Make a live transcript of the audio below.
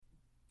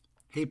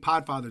Hey,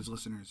 Podfathers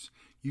listeners,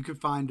 you can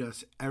find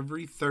us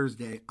every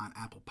Thursday on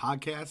Apple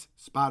Podcasts,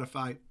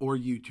 Spotify, or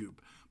YouTube.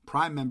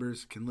 Prime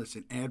members can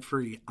listen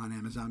ad-free on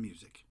Amazon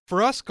Music.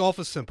 For us, golf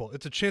is simple.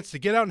 It's a chance to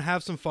get out and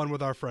have some fun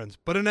with our friends.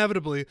 But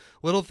inevitably,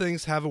 little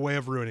things have a way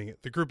of ruining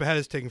it. The group ahead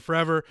is taking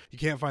forever, you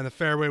can't find the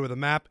fairway with a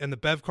map, and the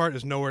bev cart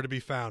is nowhere to be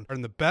found.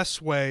 And the best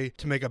way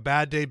to make a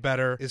bad day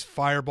better is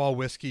Fireball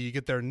Whiskey. You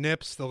get their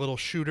nips, the little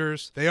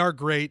shooters. They are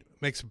great.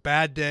 Makes a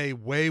bad day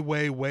way,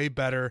 way, way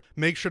better.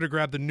 Make sure to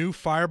grab the new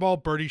Fireball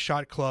Birdie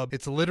Shot Club.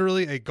 It's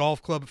literally a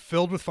golf club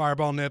filled with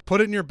Fireball nip.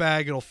 Put it in your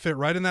bag. It'll fit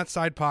right in that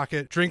side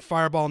pocket. Drink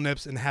Fireball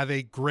nips and have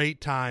a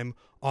great time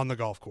on the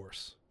golf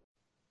course.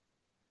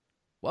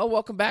 Well,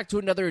 welcome back to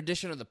another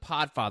edition of the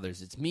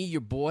Podfathers. It's me,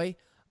 your boy,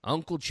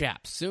 Uncle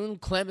Chap. Soon,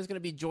 Clem is going to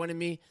be joining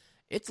me.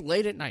 It's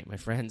late at night, my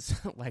friends.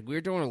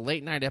 We're doing a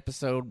late night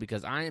episode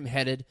because I am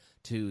headed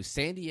to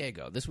San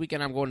Diego. This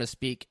weekend, I'm going to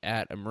speak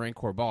at a Marine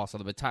Corps ball. So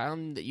by the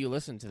time that you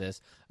listen to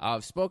this,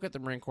 I've spoke at the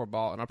Marine Corps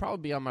ball, and I'll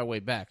probably be on my way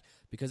back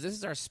because this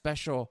is our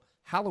special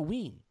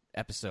Halloween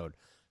episode.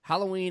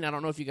 Halloween, I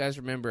don't know if you guys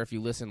remember if you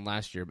listened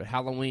last year, but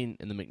Halloween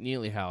in the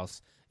McNeely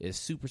house is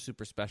super,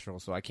 super special.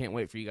 So I can't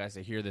wait for you guys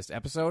to hear this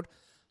episode.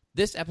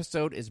 This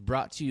episode is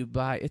brought to you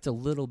by, it's a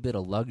little bit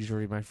of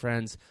luxury, my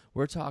friends.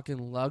 We're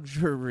talking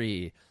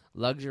luxury.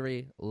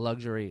 Luxury,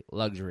 luxury,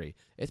 luxury.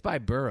 It's by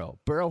Burrow.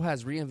 Burrow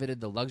has reinvented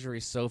the luxury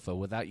sofa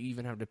without you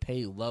even having to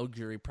pay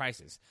luxury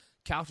prices.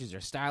 Couches are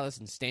stylish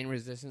and stain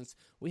resistant.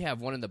 We have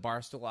one in the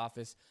Barstool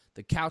office.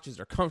 The couches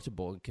are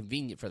comfortable and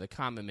convenient for the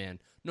common man.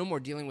 No more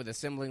dealing with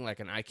assembling like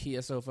an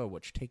IKEA sofa,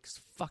 which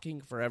takes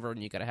fucking forever,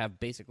 and you got to have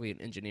basically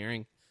an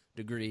engineering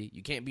degree.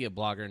 You can't be a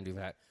blogger and do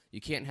that. You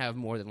can't have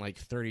more than like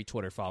 30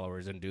 Twitter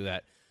followers and do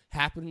that.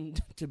 Happen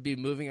to be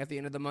moving at the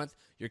end of the month,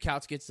 your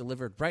couch gets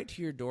delivered right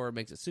to your door,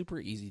 makes it super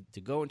easy to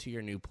go into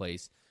your new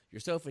place. Your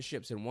sofa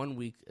ships in 1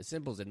 week,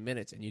 assembles in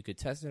minutes, and you could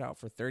test it out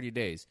for 30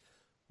 days,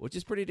 which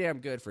is pretty damn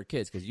good for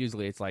kids because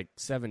usually it's like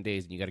 7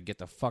 days and you got to get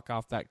the fuck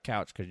off that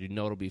couch because you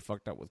know it'll be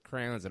fucked up with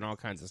crayons and all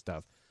kinds of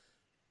stuff.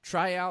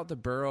 Try out the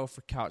Burrow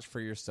for couch for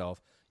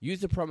yourself.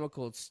 Use the promo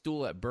code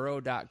STOOL at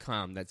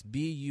burrow.com. That's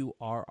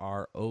BURROW.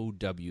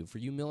 For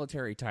you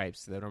military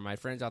types that are my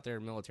friends out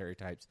there, military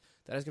types,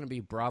 that is going to be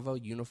Bravo,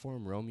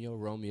 Uniform,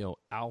 Romeo,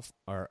 Alpha,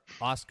 or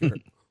Oscar,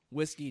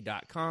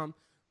 whiskey.com.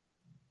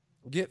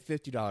 Get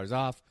 $50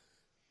 off.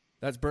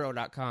 That's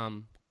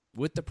burrow.com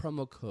with the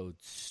promo code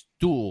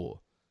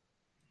STOOL.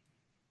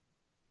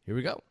 Here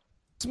we go.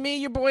 It's me,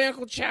 your boy,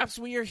 Uncle Chaps.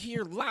 We are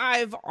here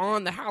live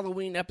on the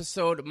Halloween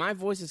episode. My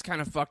voice is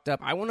kind of fucked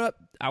up.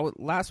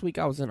 Last week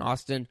I was in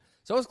Austin.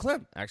 So was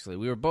Clem, actually.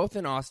 We were both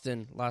in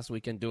Austin last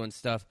weekend doing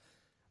stuff.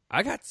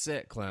 I got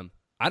sick, Clem.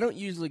 I don't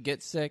usually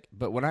get sick,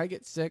 but when I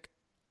get sick,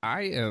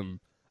 I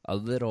am a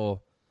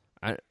little...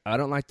 I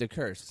don't like to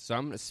curse, so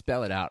I'm going to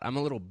spell it out. I'm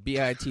a little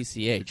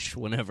bitch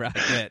whenever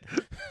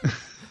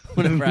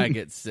I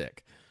get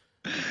sick.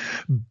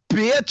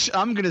 Bitch,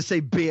 I'm going to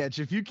say bitch.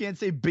 If you can't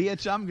say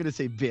bitch, I'm going to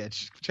say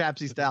bitch.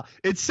 Chapsy style.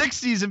 It's 6th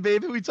season,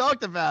 baby. We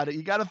talked about it.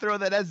 You got to throw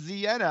that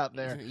SZN out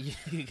there.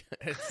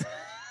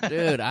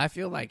 Dude, I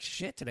feel like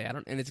shit today.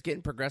 And it's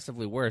getting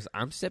progressively worse.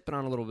 I'm sipping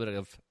on a little bit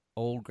of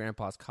old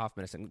grandpa's cough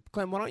medicine.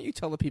 Clem, why don't you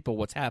tell the people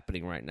what's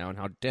happening right now and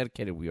how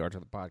dedicated we are to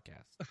the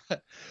podcast?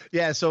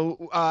 Yeah,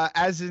 so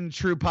as in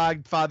true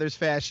Podfathers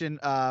fashion,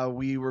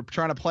 we were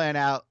trying to plan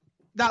out,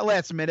 not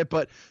last minute,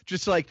 but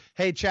just like,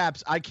 hey,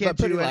 chaps, I can't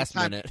do last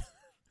anytime. minute.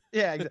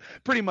 Yeah,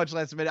 pretty much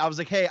last minute. I was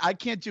like, hey, I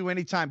can't do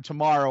any time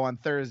tomorrow on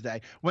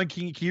Thursday. When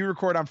can you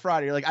record on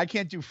Friday? You're like, I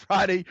can't do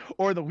Friday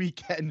or the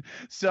weekend.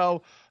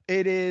 So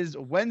it is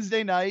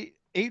Wednesday night,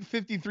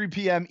 8:53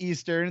 p.m.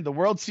 Eastern. The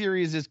World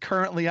Series is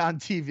currently on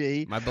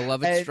TV. My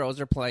beloved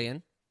Stros are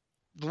playing.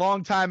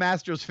 Longtime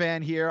Astros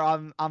fan here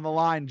on the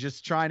line,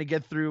 just trying to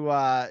get through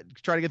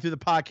the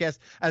podcast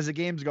as the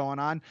game's going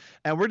on,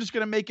 and we're just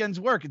gonna make ends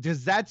work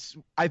because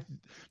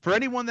for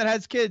anyone that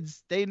has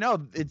kids, they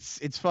know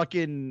it's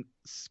fucking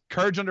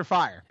courage under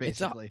fire,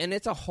 basically.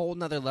 It's a whole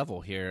nother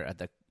level here at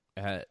the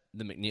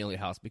McNeely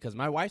house because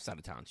my wife's out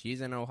of town. She's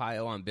in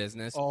Ohio on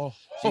business.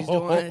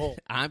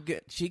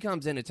 She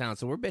comes into town,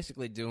 so we're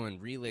basically doing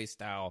relay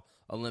style,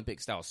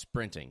 Olympic style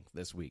sprinting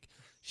this week.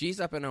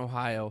 She's up in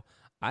Ohio.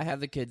 I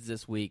have the kids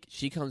this week.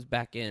 She comes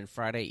back in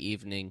Friday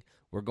evening.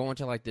 We're going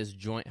to like this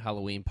joint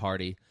Halloween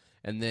party.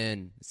 And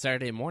then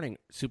Saturday morning,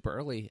 super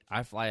early,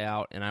 I fly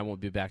out and I won't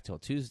be back till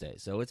Tuesday.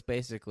 So it's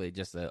basically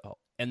just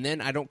and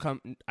then I don't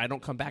come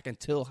back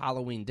until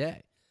Halloween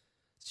day.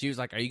 She was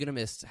like, "Are you going to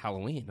miss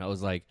Halloween?" I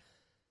was like,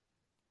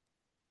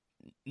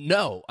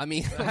 "No." I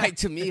mean, like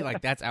to me, like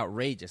that's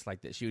outrageous.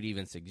 Like that she would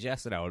even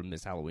suggest that I would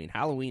miss Halloween.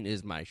 Halloween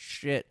is my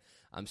shit.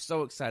 I'm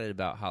so excited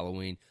about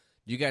Halloween.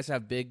 Do you guys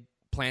have big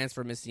plans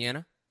for Miss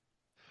Sienna?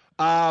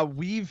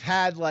 We've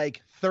had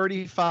like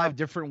 35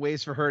 different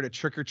ways for her to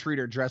trick or treat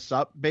or dress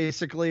up,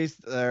 basically,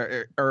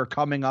 or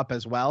coming up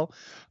as well.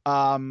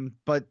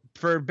 But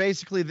for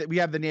basically we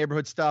have the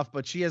neighborhood stuff,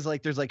 but she has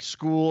like, there's like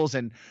schools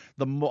and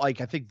I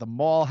think the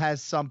mall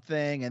has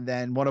something. And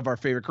then one of our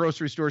favorite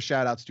grocery stores,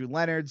 shout outs to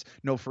Leonard's,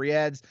 no free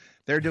ads.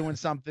 They're doing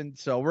something.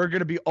 So we're going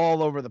to be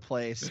all over the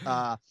place.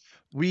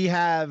 We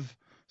have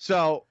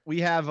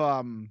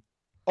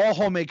all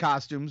homemade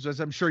costumes, as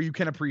I'm sure you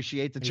can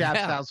appreciate. The Chaps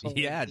House home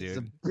is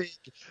a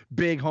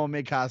big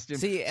homemade costume.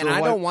 See, and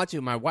I don't want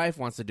to. My wife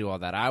wants to do all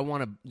that. I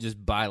want to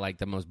just buy like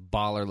the most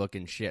baller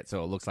looking shit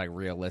so it looks like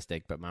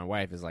realistic, but my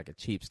wife is like a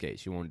cheapskate.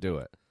 She won't do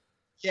it.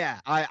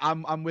 Yeah,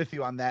 I'm with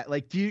you on that.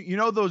 Like, do you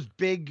know those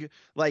big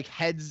like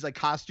heads, like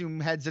costume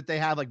heads that they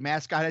have, like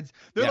mascot heads?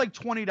 They're like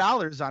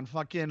 $20 on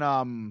fucking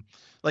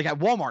like at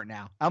Walmart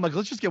now. I'm like,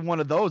 let's just get one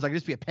of those. I can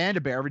just be a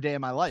panda bear every day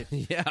of my life.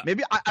 Yeah,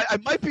 maybe I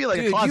might be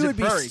like Dude, a closet you would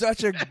furry. be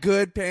such a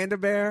good panda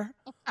bear.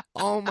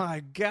 Oh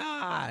my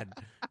god,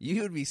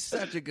 you would be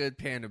such a good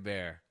panda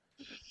bear.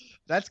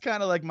 That's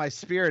kind of like my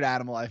spirit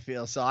animal, I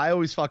feel. So I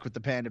always fuck with the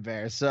panda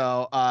bear.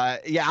 So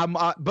yeah,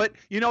 but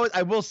you know what?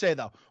 I will say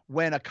though,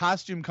 when a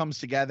costume comes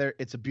together,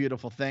 it's a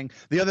beautiful thing.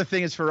 The other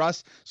thing is for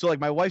us. So like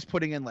my wife's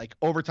putting in like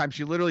overtime.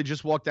 She literally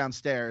just walked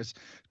downstairs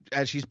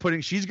and she's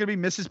going to be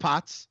Mrs.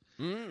 Potts.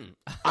 I'm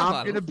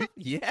going to be.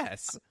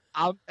 Yes.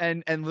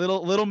 And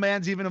little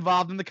man's even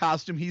involved in the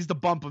costume. He's the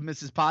bump of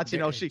Mrs. Potts. You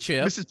know,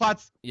 Mrs.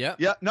 Potts. Yep.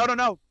 Yeah.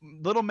 No.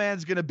 Little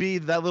man's gonna be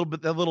that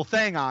little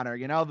thing on her.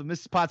 You know, the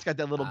Mrs. Potts got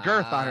that little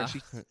girth on her.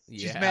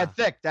 She's mad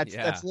thick.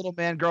 That's little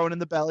man growing in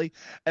the belly.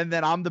 And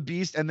then I'm the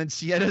beast. And then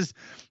Sienna's.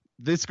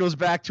 This goes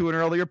back to an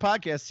earlier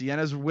podcast.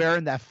 Sienna's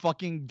wearing that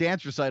fucking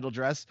dance recital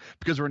dress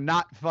because we're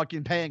not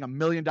fucking paying $1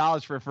 million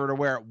for her to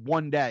wear it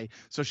one day.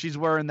 So she's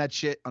wearing that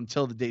shit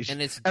until the day.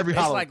 And it's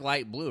Halloween. like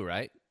light blue,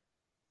 right?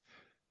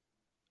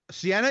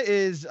 Sienna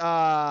is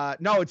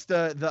it's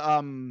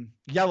the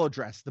yellow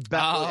dress. The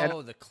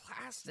the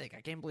classic.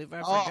 I can't believe I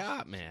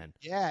forgot, man.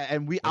 Yeah,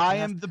 and I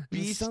am the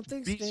beast.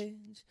 Something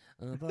strange.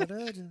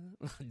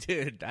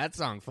 Dude, that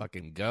song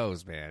fucking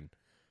goes, man.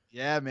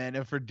 Yeah, man,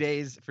 and for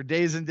days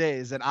and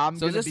days, and I'm.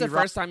 So is this the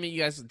first time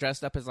you guys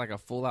dressed up as like a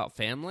full out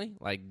family,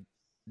 like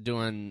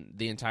doing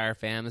the entire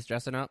fam is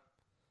dressing up?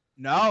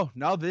 No,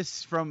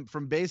 this from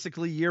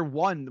basically year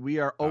one. We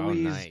are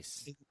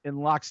always in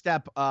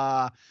lockstep.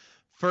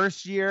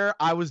 First year,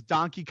 I was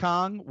Donkey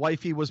Kong,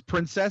 wifey was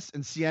Princess,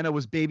 and Sienna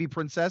was Baby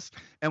Princess.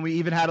 And we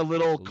even had a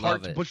little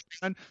cart to push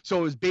around. So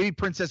it was Baby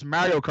Princess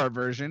Mario Kart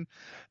version.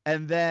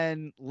 And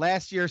then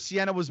last year,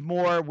 Sienna was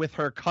more with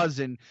her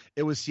cousin.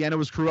 Sienna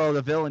was Cruella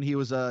de Vil, and he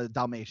was a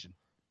Dalmatian.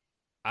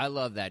 I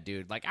love that,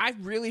 dude. Like, I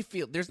really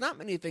feel there's not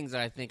many things that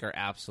I think are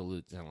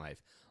absolutes in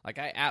life. Like,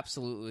 I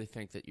absolutely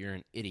think that you're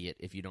an idiot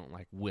if you don't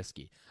like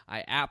whiskey.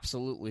 I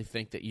absolutely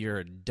think that you're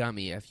a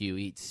dummy if you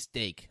eat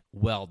steak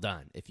well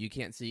done. If you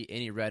can't see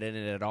any red in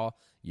it at all,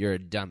 you're a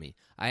dummy.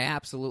 I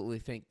absolutely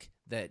think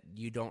that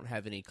you don't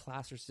have any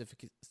class or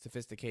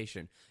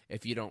sophistication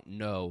if you don't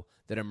know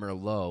that a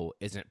Merlot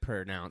isn't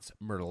pronounced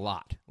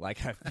Merlot.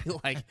 Like, I feel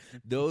like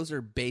those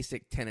are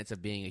basic tenets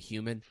of being a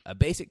human. A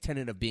basic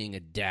tenet of being a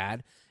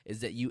dad is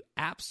that you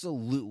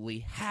absolutely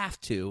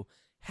have to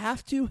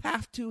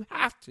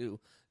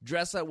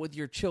dress up with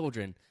your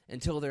children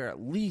until they're at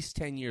least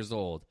 10 years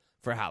old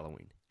for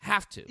Halloween.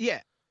 Have to. Yeah.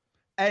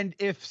 And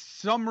if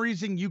some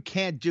reason you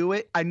can't do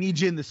it, I need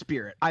you in the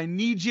spirit. I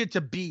need you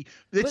to be.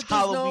 It's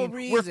Halloween. No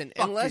reason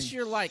unless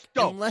you're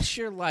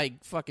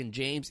like fucking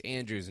James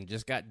Andrews and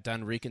just got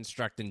done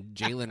reconstructing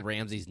Jalen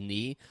Ramsey's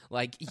knee.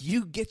 Like,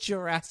 you get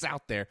your ass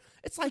out there.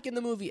 It's like in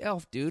the movie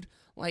Elf, dude.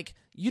 Like,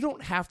 you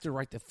don't have to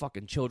write the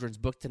fucking children's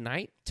book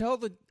tonight. Tell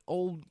the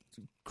old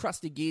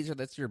crusty geezer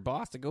that's your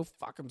boss to go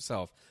fuck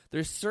himself.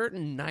 There's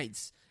certain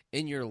nights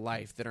in your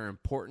life that are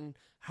important.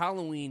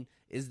 Halloween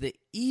is the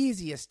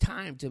easiest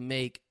time to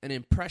make an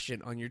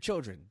impression on your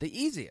children. The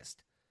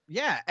easiest.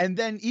 Yeah, and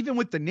then even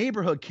with the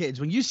neighborhood kids,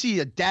 when you see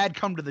a dad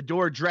come to the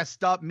door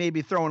dressed up,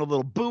 maybe throwing a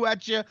little boo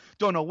at you,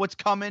 don't know what's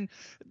coming,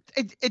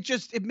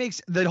 it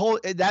makes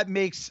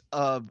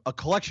a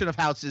collection of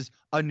houses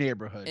a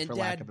neighborhood, and for dad,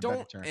 lack of a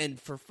better term. And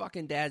for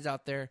fucking dads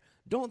out there,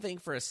 don't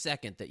think for a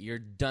second that your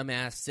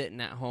dumbass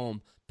sitting at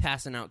home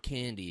passing out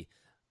candy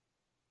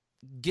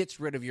gets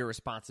rid of your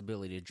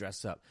responsibility to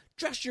dress up.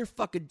 Dress your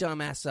fucking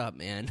dumbass up,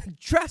 man.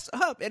 Dress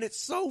up, and it's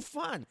so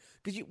fun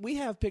because we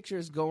have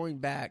pictures going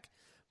back.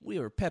 We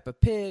were Peppa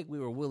Pig. We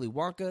were Willy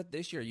Wonka.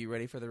 This year, you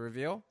ready for the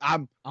reveal?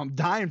 I'm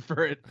dying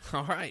for it.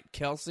 All right,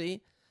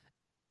 Kelsey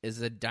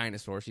is a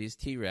dinosaur. She's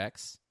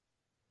T-Rex.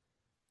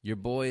 Your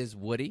boy is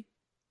Woody.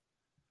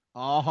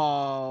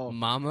 Oh,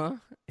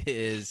 Mama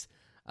is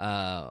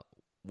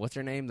what's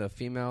her name? The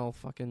female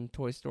fucking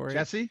Toy Story.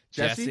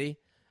 Jessie,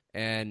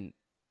 and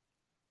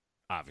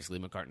obviously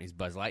McCartney's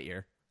Buzz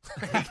Lightyear.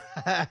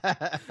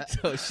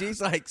 So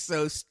she's like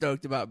so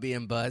stoked about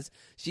being Buzz.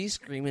 She's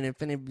screaming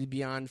Infinity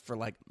Beyond for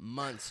like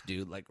months,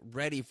 dude. Like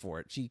ready for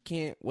it. She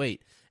can't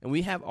wait. And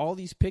we have all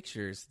these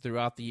pictures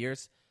throughout the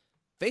years.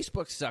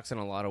 Facebook sucks in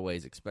a lot of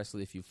ways,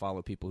 especially if you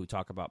follow people who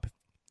talk about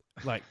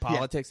like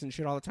politics and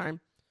shit all the time.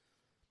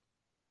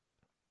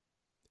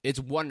 It's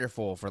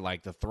wonderful for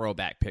like the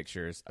throwback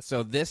pictures.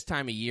 So this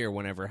time of year,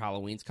 whenever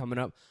Halloween's coming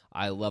up,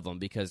 I love them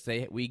because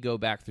we go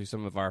back through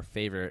some of our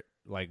favorite,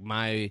 like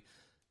do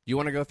you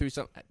want to go through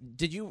some?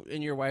 Did you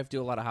and your wife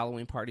do a lot of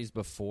Halloween parties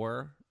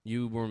before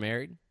you were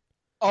married?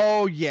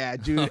 Oh yeah,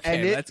 dude. Okay,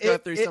 And let's go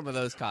through some of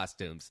those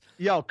costumes.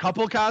 Yo,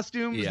 couple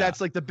costumes. Yeah.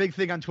 That's like the big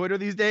thing on Twitter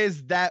these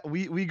days. That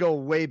we go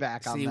way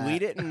back on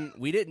that.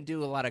 we didn't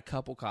do a lot of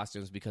couple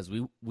costumes because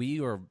we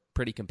were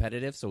pretty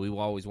competitive, so we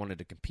always wanted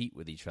to compete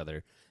with each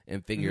other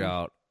and figure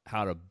out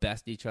how to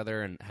best each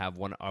other and have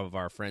one of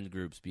our friend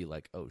groups be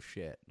like, oh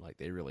shit, like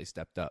they really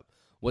stepped up.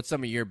 What's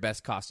some of your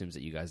best costumes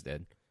that you guys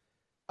did?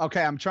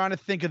 Okay, I'm trying to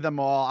think of them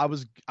all. I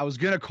was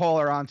gonna call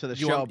her onto the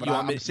show, but you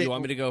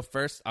want me to go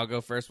first? I'll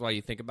go first while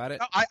you think about it.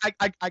 No,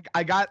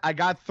 I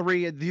got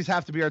three. These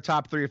have to be our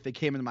top three if they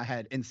came into my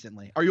head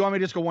instantly. Or you want me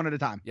to just go one at a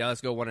time? Yeah,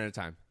 let's go one at a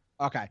time.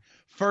 Okay.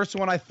 First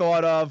one I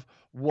thought of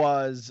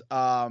was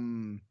I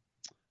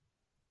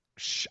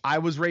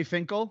was Ray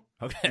Finkel.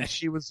 Okay. And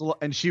she was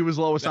Lois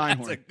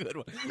Einhorn. That's a good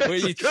one.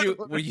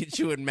 Were you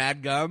chewing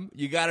mad gum?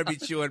 You got to be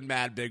chewing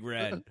mad Big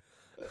Red.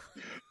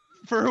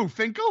 For who?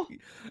 Finkel?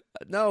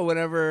 No,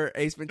 whenever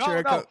Ace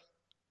Ventura. No.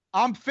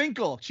 I'm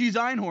Finkel. She's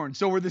Einhorn,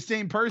 so we're the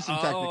same person.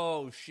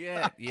 Oh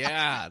shit!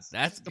 Yeah,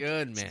 that's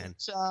good, man.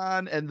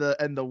 On and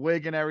the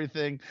wig and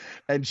everything,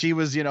 and she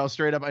was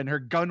straight up, and her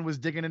gun was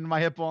digging into my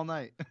hip all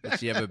night. Did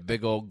she have a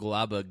big old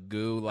glob of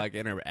goo like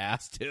in her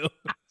ass too?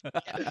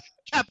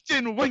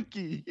 Captain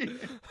Winky.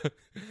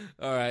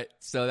 All right,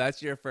 so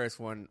that's your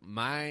first one.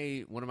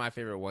 One of my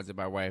favorite ones that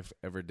my wife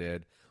ever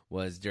did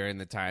was during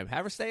the time.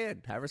 Have her stay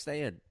in.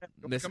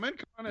 Come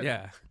on in.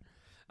 Yeah.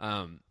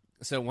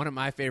 So one of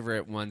my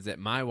favorite ones that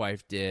my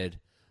wife did,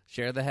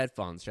 share the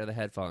headphones.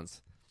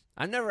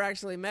 I've never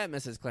actually met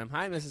Mrs. Clem.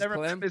 Hi, Mrs.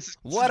 Clem.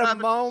 What a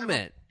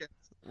moment.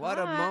 What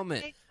a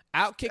moment.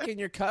 Outkicking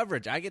your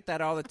coverage. I get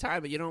that all the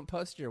time, but you don't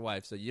post your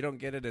wife, so you don't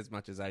get it as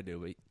much as I do.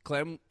 But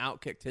Clem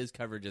outkicked his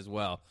coverage as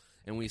well,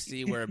 and we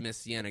see where Miss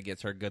Sienna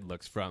gets her good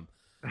looks from.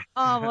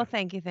 Oh, well,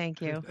 thank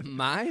you.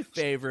 My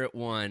favorite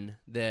one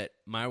that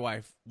my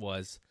wife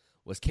was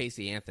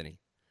Casey Anthony.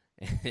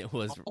 It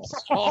was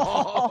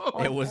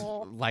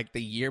like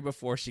the year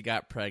before she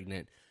got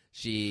pregnant.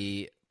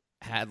 She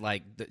had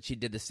she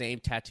did the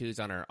same tattoos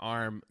on her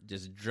arm,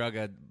 just drug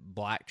a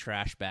black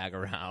trash bag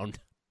around,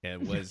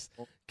 and was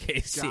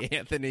Casey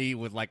Anthony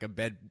with like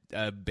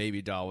a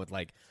baby doll with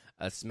like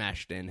a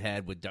smashed in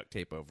head with duct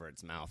tape over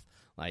its mouth,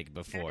 like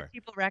before. Did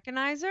people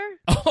recognize her?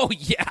 Oh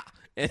yeah,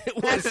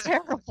 That's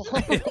terrible.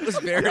 It was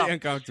very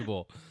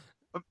uncomfortable.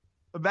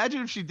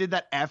 Imagine if she did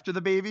that after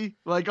the baby.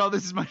 Like, oh,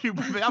 this is my new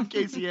baby. I'm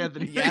Casey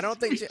Anthony. Yeah, I don't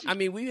think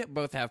we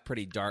both have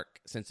pretty dark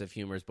sense of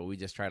humors, but we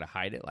just try to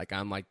hide it. Like,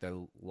 I'm like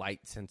the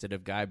light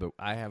sensitive guy, but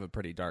I have a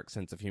pretty dark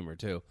sense of humor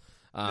too.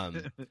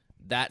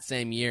 That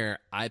same year,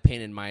 I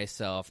painted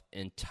myself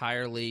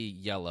entirely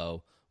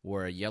yellow,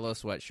 wore a yellow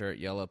sweatshirt,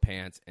 yellow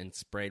pants, and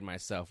sprayed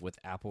myself with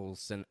apple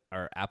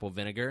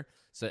vinegar.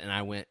 And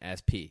I went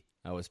as P.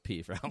 I was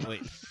P for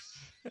Halloween.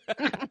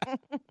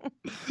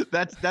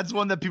 That's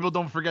one that people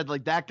don't forget.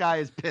 Like, that guy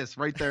is pissed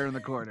right there in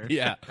the corner.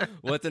 Yeah.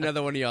 What's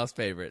another one of y'all's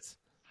favorites?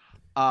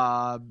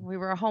 We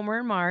were Homer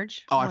and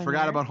Marge. Oh, I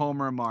forgot about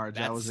Homer and Marge.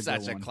 That's that was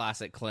such a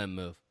classic Clem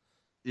move.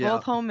 Yeah.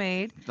 Both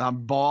homemade.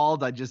 I'm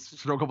bald. I just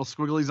throw a couple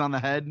squigglies on the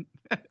head.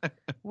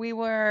 We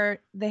were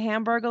the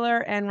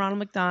Hamburglar and Ronald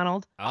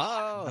McDonald.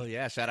 Oh,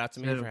 yeah. Shout out to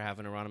me for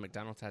having a Ronald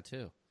McDonald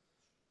tattoo.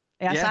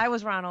 Yes, Yeah. I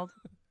was Ronald.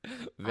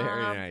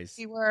 Very nice.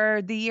 We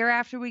were the year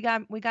after we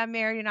got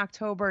married in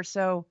October.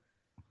 So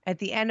at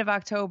the end of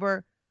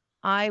October,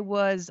 I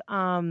was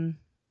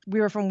we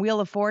were from Wheel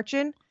of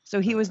Fortune. So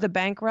he was the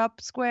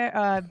bankrupt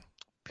square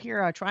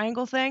pure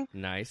triangle thing.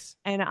 Nice.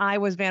 And I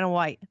was Vanna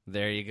White.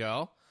 There you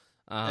go.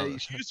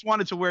 She just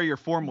wanted to wear your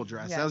formal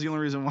dress. Yeah. That was the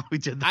only reason why we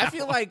did that. I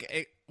feel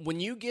like when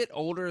you get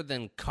older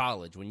than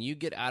college, when you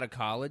get out of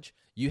college,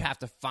 you have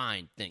to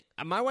find things.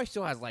 My wife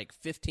still has like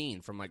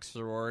 15 from like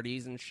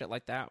sororities and shit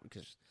like that,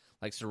 because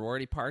like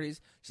sorority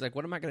parties. She's like,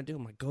 what am I going to do?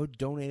 I'm like, go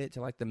donate it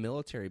to like the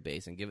military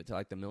base and give it to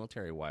like the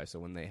military wives. So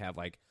when they have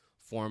like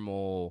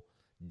formal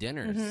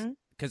dinners,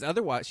 because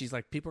otherwise she's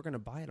like, people are going to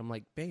buy it. I'm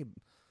like, babe,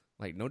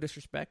 like, no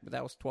disrespect, but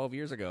that was 12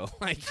 years ago.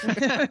 Like,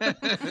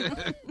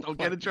 don't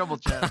get in trouble,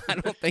 Chad. I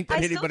don't think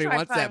that anybody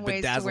wants that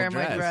bedazzled wear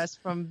dress. my dress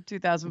from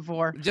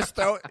 2004. Just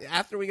throw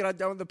after we get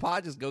done with the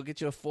pod, just go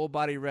get you a full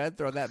body red,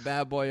 throw that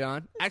bad boy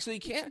on. Actually,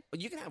 you can't.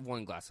 You can have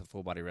one glass of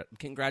full body red.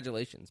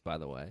 Congratulations, by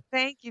the way.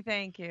 Thank you.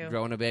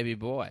 Growing a baby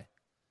boy.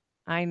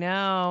 I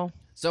know.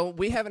 So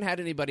we haven't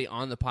had anybody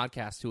on the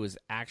podcast who is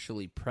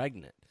actually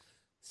pregnant.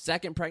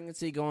 Second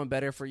pregnancy going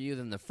better for you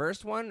than the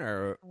first one,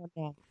 or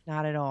No,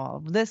 not at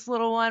all. This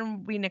little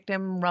one, we nicked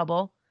him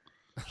Rubble.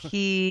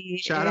 He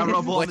Shout out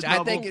Rubble. which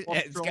I think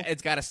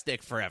it's got to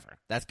stick forever.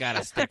 That's got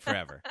to stick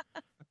forever.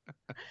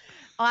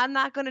 I'm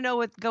not going to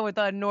go with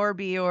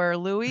Norby or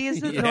Louie.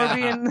 Is it Yeah.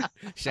 Norby and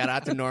Shout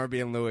out to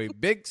Norby and Louie.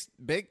 Big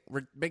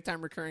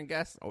time recurring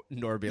guests. Oh,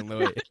 Norby and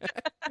Louie.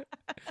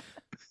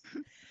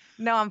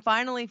 No, I'm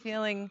finally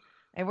feeling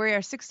And we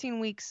are 16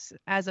 weeks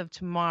as of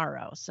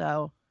tomorrow.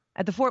 So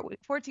at the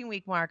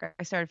 14-week mark,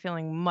 I started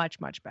feeling much,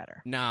 much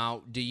better.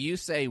 Now, do you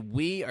say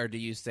we or do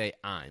you say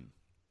I'm?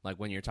 Like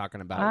when you're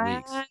talking about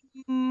weeks? I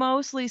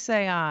mostly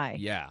say I.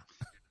 Yeah.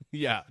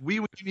 Yeah. We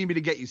would you need me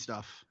to get you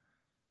stuff.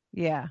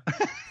 Yeah.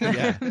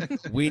 Yeah.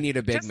 We need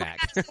a Big Just Mac.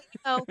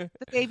 like the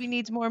baby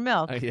needs more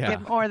milk.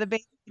 Yeah. Or the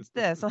baby needs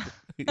this.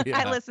 Yeah.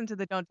 I listen to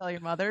the Don't Tell Your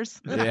Mothers.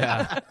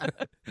 Yeah.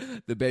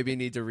 The baby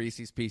needs a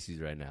Reese's Pieces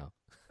right now.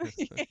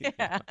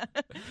 Yeah.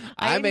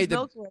 I ate made his the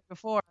milk work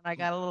before and I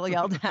got a little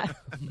yelled at.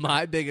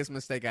 my biggest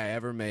mistake I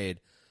ever made.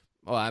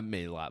 Well, I've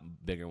made a lot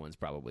bigger ones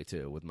probably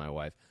too with my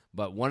wife.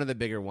 But one of the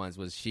bigger ones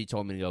was she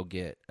told me to go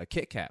get a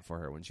Kit Kat for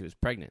her when she was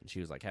pregnant. She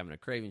was like having a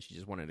craving. She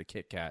just wanted a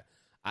Kit Kat.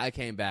 I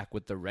came back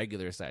with the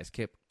regular size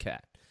Kit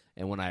Kat.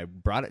 And when I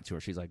brought it to her,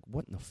 she's like,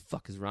 "What in the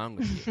fuck is wrong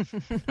with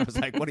you?" I was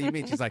like, "What do you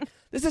mean?" She's like,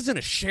 "This isn't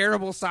a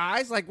shareable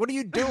size. Like, what are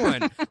you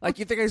doing? Like,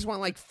 you think I just want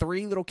like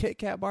 3 little Kit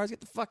Kat bars?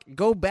 Get the fuck,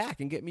 go back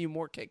and get me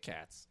more Kit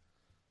Kats."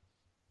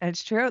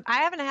 It's true.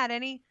 I haven't had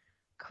any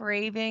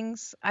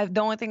cravings.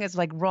 The only thing is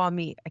like raw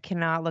meat. I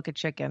cannot look at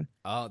chicken.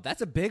 Oh,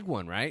 that's a big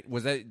one, right?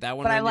 Was that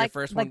one But I on like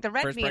your first one? like the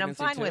red first meat. I'm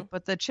pregnancy fine too? with,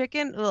 but the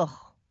chicken, ugh.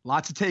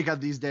 Lots to take out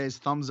these days.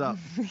 Thumbs up.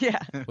 Yeah.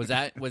 Was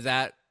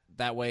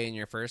that way in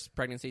your first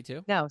pregnancy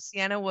too? No,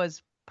 Sienna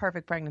was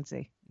perfect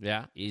pregnancy.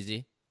 Yeah,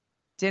 easy.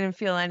 Didn't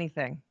feel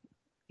anything.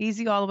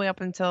 Easy all the way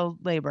up until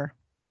labor.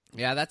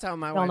 Yeah, that's how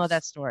my I don't know wife.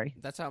 that story.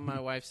 That's how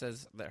my wife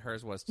says that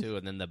hers was too.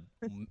 And then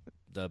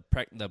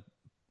the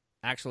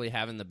actually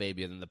having the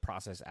baby and then the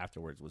process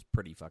afterwards was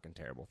pretty fucking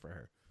terrible for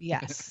her.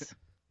 Yes.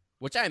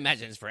 Which I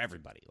imagine is for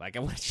everybody. Like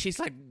she's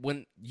like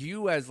when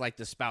you as like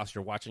the spouse,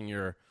 you're watching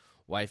your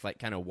wife like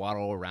kind of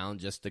waddle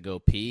around just to go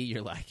pee.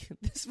 You're like,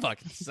 this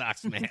fucking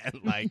sucks, man.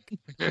 Like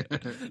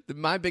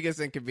my biggest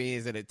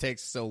inconvenience is that it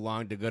takes so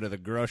long to go to the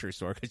grocery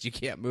store because you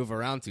can't move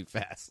around too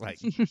fast. Like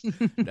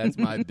that's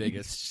my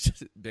biggest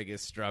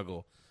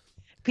struggle.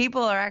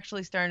 People are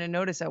actually starting to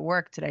notice at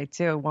work today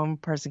too. One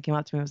person came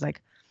up to me and was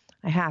like,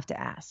 "I have to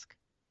ask,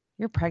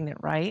 you're pregnant,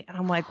 right?" And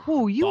I'm like,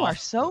 "Whoa, you Balls. are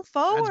so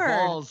forward."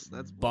 That's balls.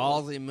 That's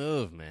balls. Ballsy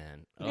move,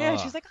 man. Yeah, Ugh.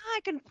 she's like, "I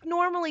can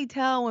normally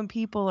tell when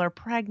people are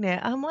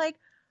pregnant." I'm like,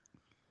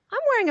 "I'm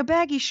wearing a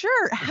baggy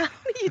shirt. How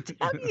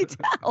do you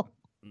tell?"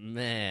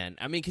 Man,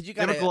 I mean, because you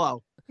Get got a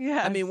glow.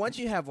 Yeah. I mean, once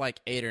you have like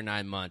 8 or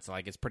 9 months,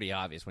 like it's pretty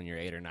obvious when you're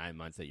 8 or 9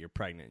 months that you're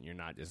pregnant. You're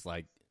not just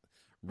like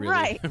really,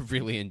 Right.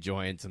 really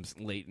enjoying some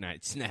late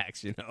night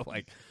snacks. You know,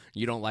 like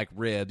you don't like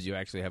ribs. You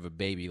actually have a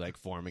baby like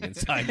forming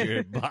inside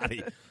your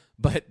body.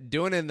 But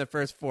doing it in the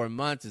first 4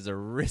 months is a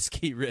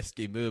risky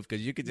move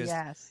because you could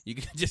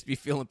just be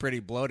feeling pretty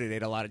bloated.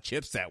 Ate a lot of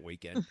chips that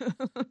weekend.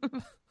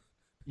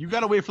 You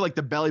got to wait for like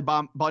the belly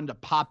button to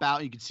pop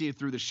out. You can see it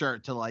through the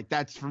shirt to like,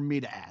 that's for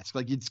me to ask.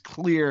 Like it's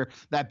clear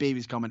that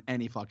baby's coming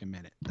any fucking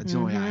minute. That's the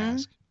only way I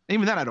ask.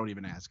 Even then I don't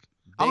even ask.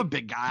 I'm a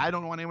big guy. I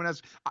don't want anyone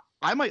else.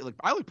 I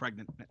look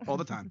pregnant all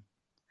the time.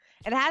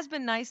 It has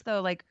been nice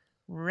though. Like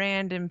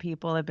random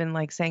people have been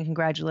like saying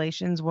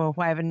congratulations who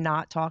I have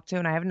not talked to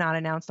and I have not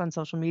announced on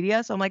social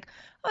media. So I'm like,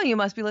 "Oh, you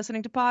must be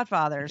listening to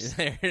Podfathers."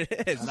 There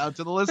it is. Shout out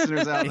to the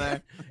listeners out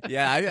there.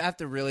 Yeah, I have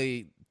to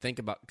really think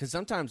about because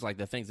sometimes like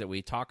the things that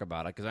we talk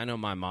about, because I know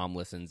my mom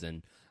listens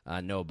and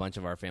I know a bunch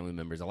of our family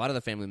members. A lot of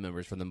the family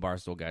members from the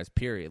Barstool guys,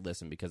 period,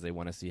 listen because they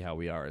want to see how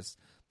we are.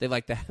 They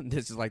like that.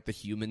 This is like the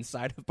human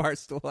side of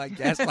Barstool, I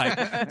guess. Like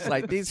it's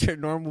like these are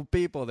normal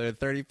people. They're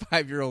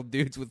 35-year-old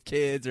dudes with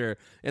kids or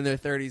in their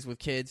 30s with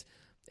kids.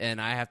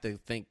 And I have to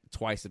think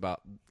twice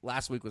about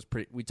last week was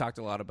pretty. We talked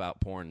a lot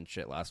about porn and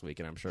shit last week,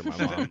 and I'm sure my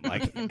mom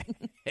like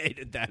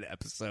hated that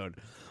episode.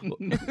 So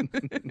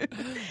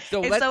It's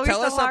always tell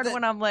so us hard something.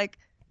 when I'm like,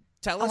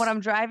 Tell us when I'm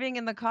driving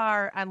in the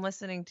car, I'm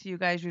listening to you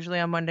guys usually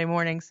on Monday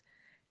mornings,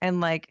 and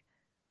like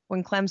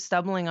when Clem's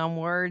stumbling on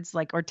words,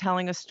 like or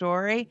telling a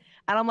story,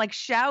 and I'm like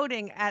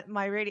shouting at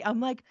my radio. I'm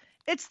like,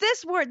 "It's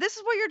this word. This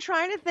is what you're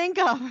trying to think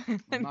of."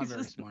 I'm And not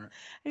very smart.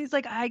 he's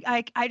like,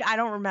 I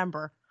don't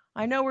remember.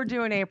 I know we're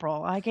doing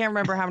April. I can't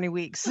remember how many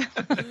weeks."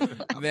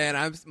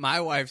 Man, my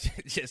wife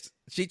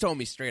she told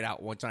me straight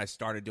out once I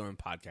started doing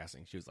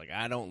podcasting. She was like,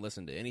 "I don't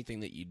listen to anything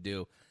that you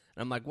do."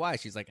 And I'm like, "Why?"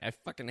 She's like, "I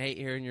fucking hate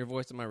hearing your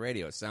voice on my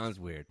radio. It sounds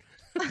weird."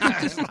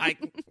 I'm just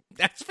like,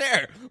 that's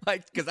fair.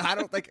 Like, because I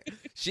don't think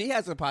she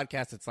has a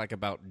podcast that's like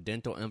about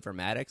dental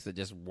informatics that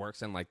just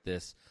works in like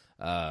this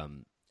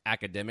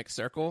academic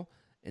circle.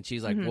 And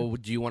she's like, "Well,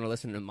 do you want to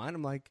listen to mine?"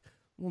 I'm like,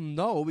 "Well,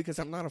 no, because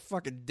I'm not a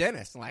fucking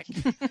dentist. Like,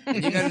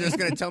 and you guys are just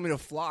going to tell me to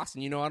floss,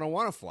 and you know I don't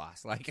want to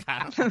floss. Like,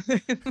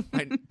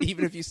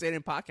 even if you say it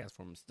in podcast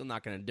form, I'm still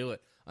not going to do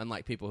it,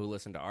 unlike people who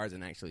listen to ours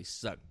and actually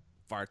suck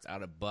farts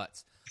out of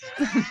butts."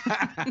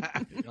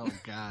 Oh,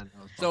 God.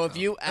 So if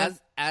you,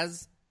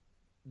 as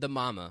the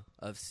mama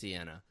of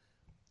Sienna,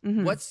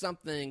 what's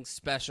something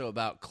special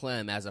about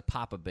Clem as a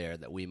Papa Bear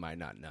that we might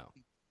not know?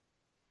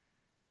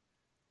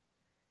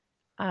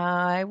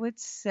 I would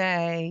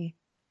say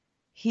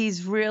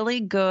he's really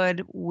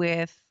good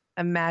with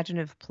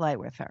imaginative play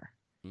with her.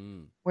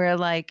 Where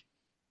like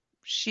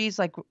she's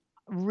like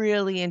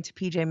really into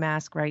PJ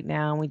Masks right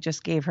now, and we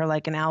just gave her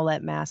like an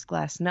owlet mask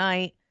last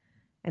night,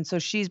 And so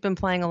she's been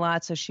playing a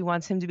lot. So she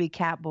wants him to be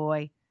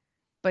Catboy.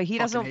 But he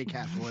Fucking doesn't. hate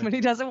Catboy. But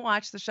he doesn't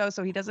watch the show,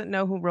 so he doesn't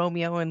know who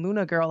Romeo and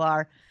Luna Girl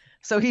are.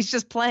 So he's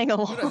just playing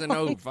along. Who doesn't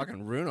know who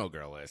fucking Runo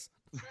Girl is?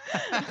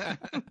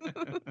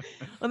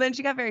 Well, then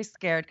she got very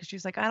scared because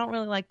she's like, I don't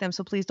really like them,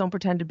 so please don't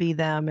pretend to be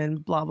them,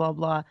 and blah blah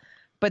blah.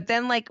 But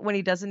then, like, when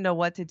he doesn't know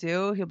what to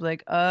do, he'll be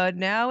like,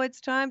 now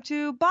it's time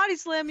to body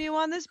slam you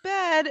on this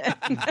bed.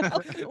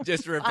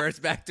 Just reverts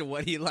back to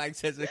what he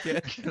likes as a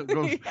kid.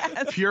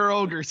 Yes. Pure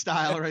ogre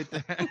style right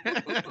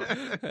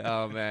there.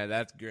 Oh man,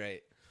 that's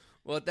great.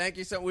 Well, thank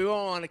you so. We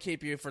won't want to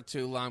keep you for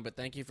too long, but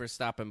thank you for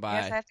stopping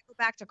by. Yes, I have to go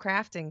back to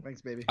crafting.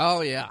 Thanks, baby.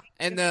 Oh yeah,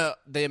 and the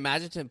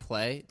imaginative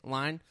play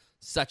line,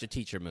 such a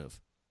teacher move.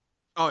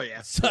 Oh,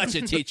 yeah. Such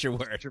a teacher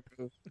word.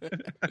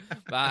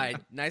 Bye.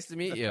 Nice to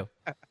meet you.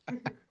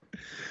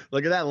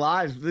 Look at that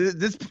live.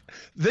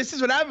 This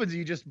is what happens.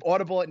 You just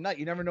audible at night.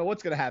 You never know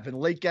what's going to happen.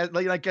 Late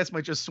night guest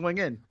might just swing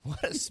in.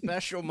 What a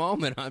special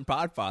moment on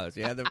Podfathers.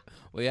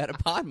 We had a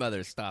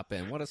Podmother stop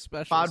in. What a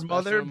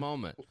special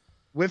moment.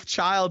 With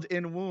child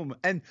in womb.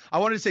 And I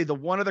wanted to say the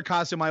one other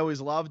costume I always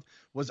loved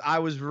was I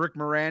was Rick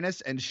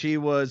Moranis and she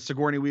was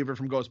Sigourney Weaver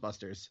from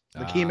Ghostbusters.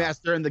 The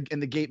Keymaster and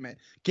the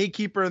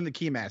gatekeeper and the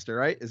Keymaster,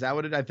 right? Is that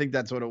what I think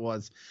that's what it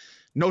was.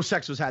 No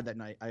sex was had that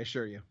night, I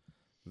assure you.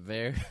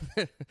 Very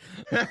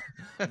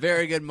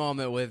very good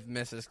moment with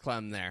Mrs.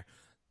 Clem there.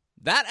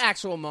 That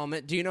actual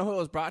moment, do you know who it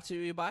was brought to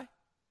you by?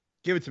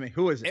 Give it to me.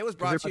 Who is it? It was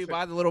brought to you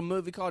by the little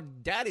movie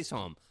called Daddy's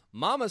Home.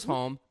 Mama's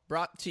Home,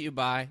 brought to you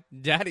by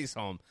Daddy's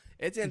Home.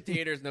 It's in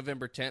theaters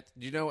November 10th.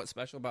 Do you know what's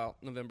special about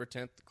November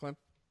 10th, Clem?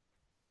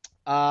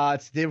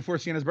 It's the day before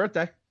Sienna's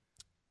birthday.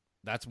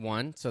 That's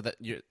one. So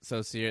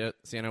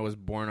Sienna was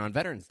born on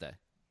Veterans Day.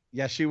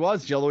 Yes, she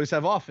was. She'll always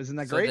have off. Isn't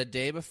that great? So the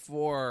day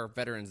before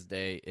Veterans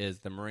Day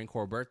is the Marine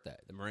Corps birthday.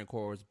 The Marine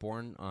Corps was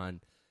born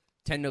on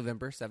 10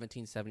 November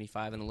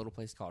 1775 in a little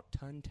place called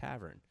Tun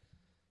Tavern.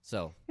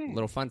 So,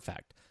 little fun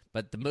fact.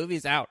 But the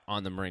movie's out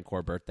on the Marine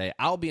Corps birthday.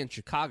 I'll be in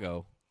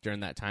Chicago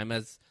during that time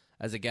as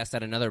a guest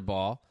at another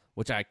ball,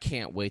 which I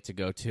can't wait to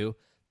go to.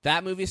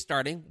 That movie is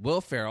starting.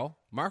 Will Ferrell,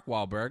 Mark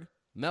Wahlberg,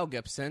 Mel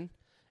Gibson,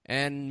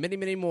 and many,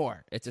 many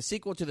more. It's a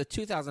sequel to the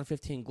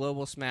 2015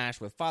 global smash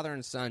with father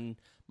and son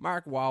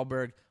Mark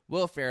Wahlberg,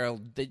 Will Ferrell.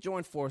 They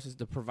join forces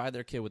to provide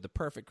their kid with the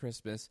perfect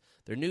Christmas.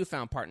 Their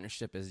newfound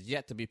partnership is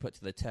yet to be put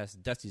to the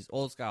test. Dusty's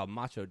old-style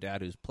macho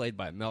dad, who's played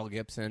by Mel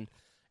Gibson,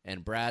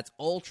 and Brad's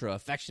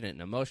ultra-affectionate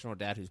and emotional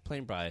dad, who's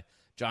played by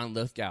John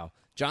Lithgow.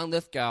 John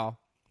Lithgow,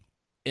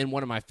 in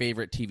one of my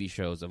favorite TV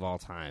shows of all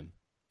time.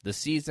 The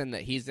season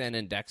that he's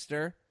in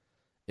Dexter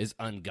is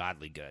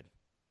ungodly good.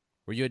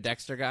 Were you a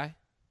Dexter guy?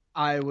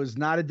 I was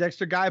not a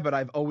Dexter guy, but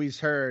I've always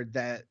heard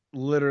that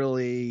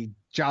literally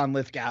John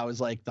Lithgow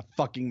is like the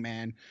fucking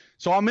man.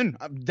 So I'm in.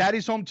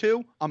 Daddy's Home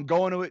too. I'm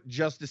going to it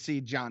just to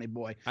see Johnny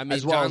Boy. I mean,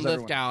 as well John as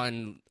Lithgow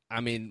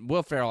and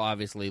Will Ferrell,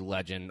 obviously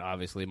legend.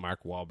 Obviously,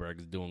 Mark Wahlberg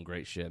is doing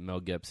great shit. Mel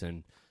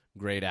Gibson,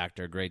 great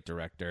actor, great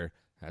director.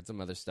 Had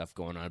some other stuff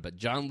going on. But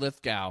John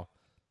Lithgow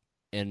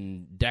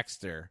in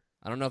Dexter,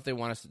 I don't know if they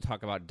want us to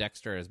talk about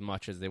Dexter as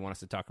much as they want us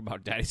to talk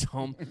about Daddy's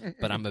Home,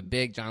 but I'm a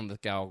big John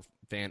Lithgow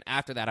fan.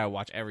 After that, I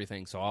watch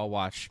everything, so I'll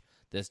watch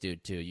this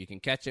dude too. You can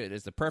catch it.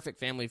 It's the perfect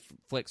family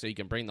flick, so you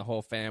can bring the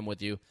whole fam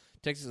with you.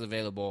 Tickets is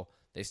available.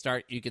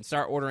 You can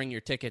start ordering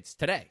your tickets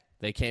today.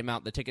 The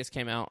tickets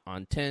came out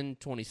on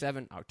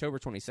October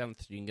 27th,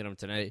 so you can get them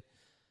today.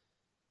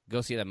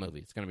 Go see that movie.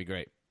 It's going to be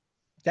great.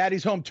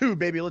 Daddy's Home 2,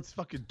 baby. Let's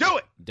fucking do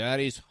it.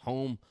 Daddy's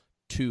Home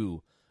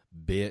 2,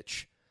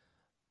 bitch.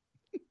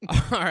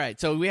 All right,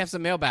 so we have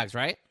some mailbags,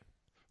 right?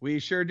 We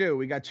sure do.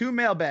 We got 2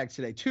 mailbags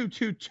today.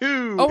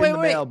 222 wait, in the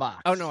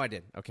mailbox. Oh, no, I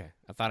did. Okay.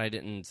 I thought I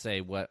didn't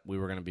say what we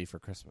were going to be for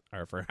Christmas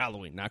or for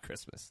Halloween, not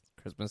Christmas.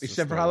 Christmas.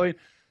 Except for Halloween.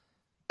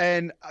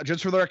 And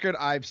just for the record,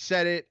 I've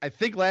said it. I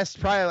think probably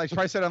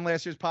said it on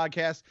last year's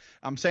podcast.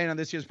 I'm saying on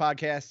this year's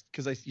podcast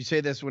because you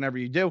say this whenever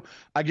you do.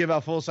 I give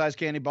out full-size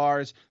candy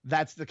bars.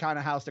 That's the kind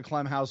of house the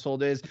Clem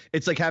household is.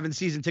 It's like having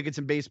season tickets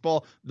in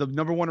baseball. The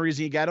number one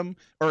reason you get them,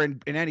 or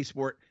in any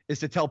sport, is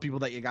to tell people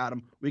that you got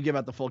them. We give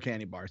out the full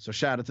candy bar. So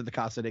shout out to the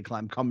Casa de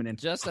Clem coming in.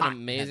 Just an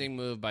amazing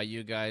move by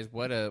you guys.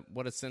 What a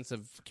sense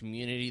of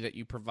community that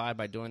you provide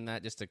by doing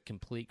that. Just a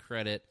complete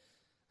credit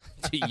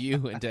to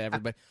you and to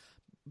everybody.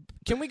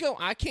 Can we go?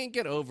 I can't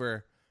get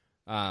over.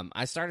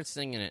 I started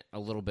singing it a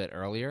little bit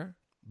earlier,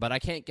 but I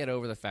can't get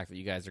over the fact that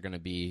you guys are going to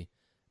be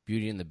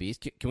Beauty and the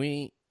Beast. Can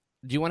we?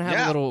 Do you want to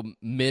have a little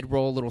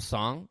mid-roll, little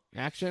song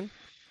action?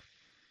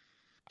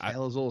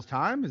 Tale as old as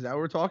time. Is that what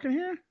we're talking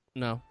here?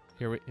 No.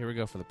 Here we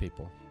go for the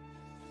people.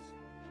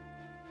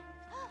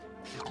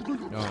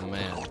 Oh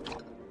man.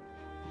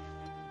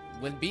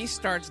 When Beast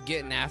starts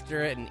getting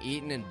after it and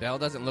eating, and Belle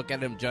doesn't look at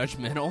him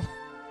judgmental.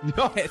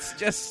 No, it's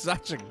just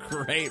such a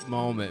great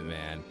moment,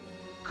 man.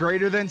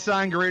 Greater than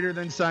sign, greater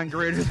than sign,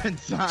 greater than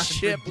sign.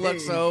 Chip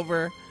looks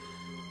over.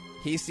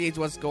 He sees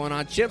what's going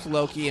on. Chip's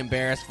low-key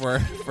embarrassed for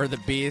the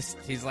Beast.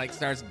 He's like,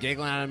 starts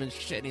giggling at him and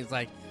shit. And he's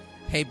like,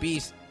 hey,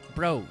 Beast,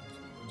 bro,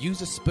 use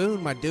a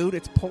spoon, my dude.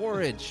 It's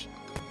porridge.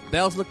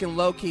 Belle's looking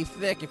low-key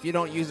thick. If you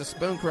don't use a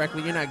spoon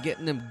correctly, you're not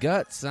getting them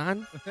guts,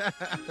 son.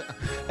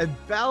 And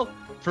Belle,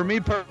 for me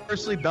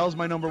personally, Belle's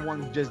my number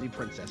one Disney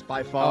princess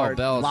by far. Oh,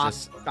 Belle's lock,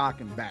 just stock,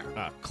 and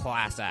barrel.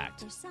 Class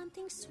act.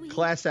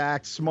 Class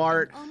act,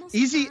 smart,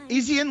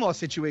 easy in-law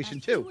situation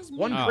too.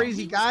 One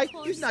crazy guy,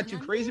 he's not too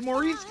crazy.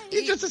 Maurice,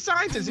 he's just a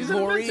scientist. He's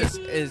Maurice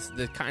is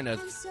the kind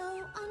of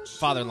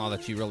father-in-law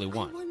that you really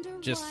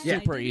want. Just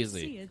super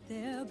easy.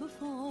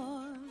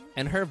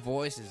 And her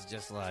voice is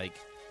just like,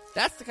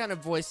 that's the kind of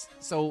voice.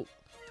 So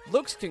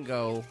looks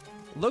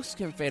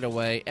can fade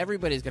away.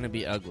 Everybody's going to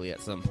be ugly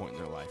at some point in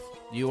their life.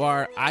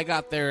 I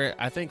got there,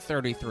 I think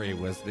 33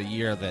 was the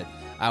year that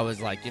I was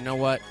like, you know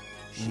what?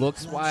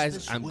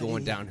 Looks-wise, I'm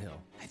going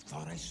downhill.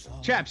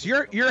 Chaps,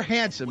 you're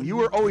handsome. You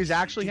were always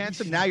actually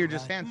handsome. Now you're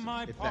just handsome.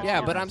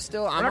 Yeah, but I'm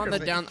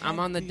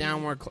on the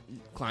downward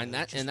climb,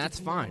 and that's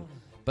fine.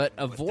 But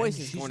a voice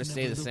is going to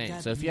stay the same.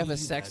 So if you have a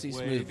sexy,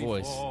 smooth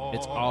voice,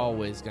 it's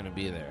always going to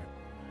be there.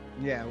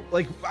 Yeah,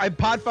 like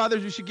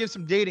Podfathers, we should give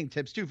some dating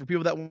tips too for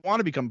people that want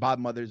to become pod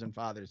mothers and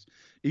fathers.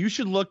 You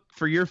should look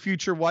for your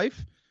future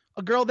wife,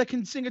 a girl that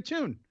can sing a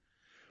tune.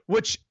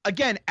 Which,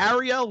 again,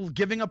 Ariel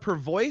giving up her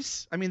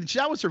voice, I mean,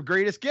 that was her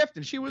greatest gift,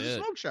 and she was a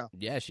smoke show.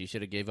 Yeah, she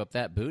should have gave up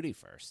that booty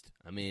first.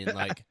 I mean,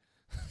 like,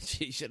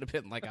 she should have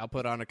been like, I'll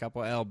put on a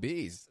couple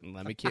LBs and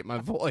let me keep my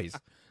voice.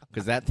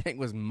 Because that thing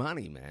was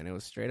money, man. It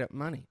was straight up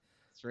money.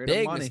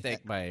 Big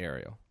mistake by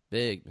Ariel.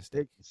 Big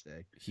mistake.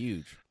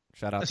 Huge.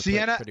 Shout out to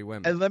Sienna, pretty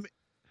women. And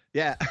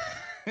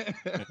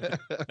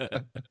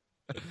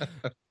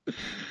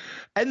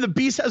and the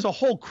Beast has a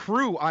whole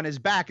crew on his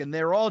back, and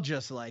they're all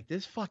just like,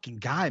 this fucking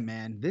guy,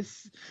 man.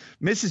 This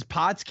Mrs.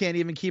 Potts can't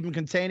even keep him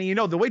contained. You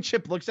know, the way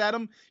Chip looks at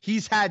him,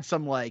 he's had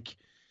some, like,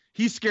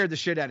 he's scared the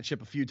shit out of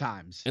Chip a few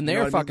times. And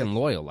they're fucking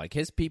loyal. Like,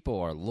 his people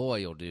are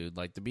loyal, dude.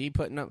 Like, to be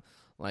putting up,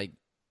 like,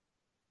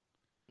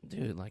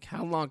 dude, like,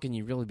 how long can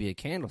you really be a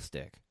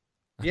candlestick?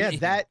 Yeah,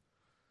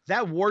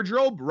 that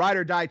wardrobe, ride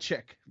or die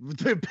chick.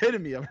 The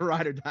epitome of a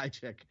ride or die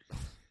chick.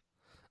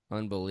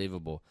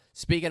 Unbelievable.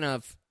 Speaking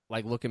of,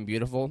 like, looking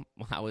beautiful,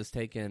 I was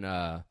taking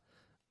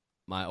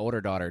my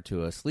older daughter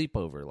to a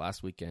sleepover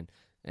last weekend,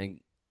 and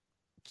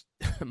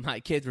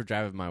my kids were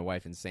driving my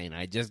wife insane.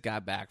 I just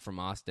got back from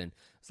Austin.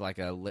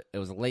 It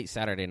was a late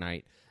Saturday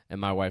night, and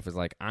my wife was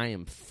like, I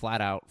am flat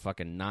out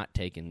fucking not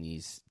taking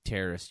these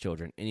terrorist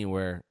children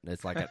anywhere.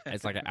 It's like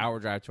an hour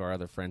drive to our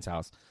other friend's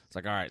house. It's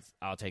like, all right,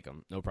 I'll take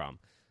them. No problem.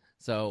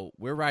 So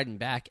we're riding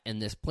back,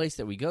 and this place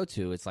that we go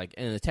to, it's like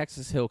in the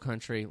Texas Hill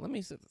Country. Let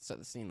me set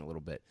the scene a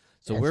little bit.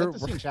 So we're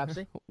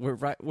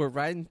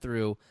riding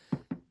through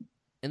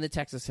in the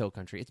Texas Hill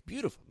Country. It's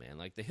beautiful, man.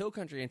 Like, the hill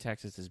country in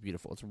Texas is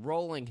beautiful. It's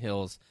rolling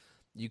hills.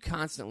 You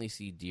constantly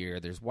see deer.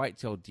 There's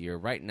white-tailed deer.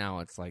 Right now,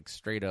 it's like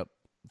straight up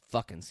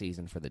fucking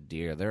season for the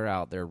deer. They're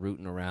out there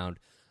rooting around.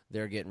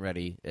 They're getting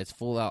ready. It's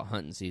full out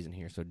hunting season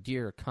here. So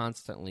deer are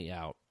constantly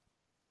out.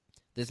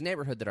 This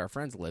neighborhood that our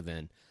friends live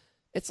in,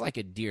 it's like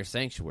a deer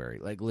sanctuary,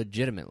 like,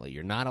 legitimately.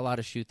 You're not allowed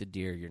to shoot the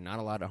deer. You're not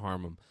allowed to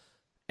harm them.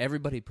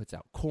 Everybody puts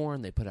out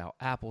corn. They put out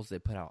apples. They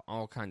put out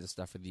all kinds of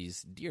stuff for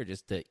these deer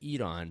just to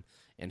eat on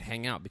and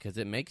hang out, because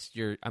it makes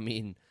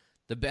the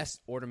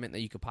best ornament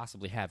that you could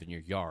possibly have in your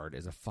yard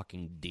is a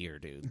fucking deer,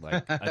 dude.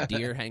 Like, a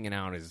deer hanging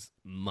out is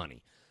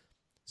money.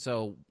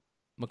 So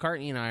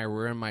McCartney and I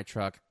were in my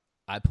truck.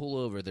 I pull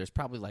over. There's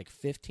probably like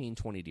 15,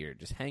 20 deer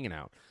just hanging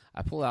out.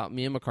 I pull out.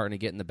 Me and McCartney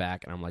get in the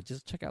back, and I'm like,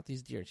 just check out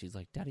these deer. And she's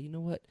like, Daddy, you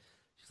know what?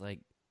 She's like,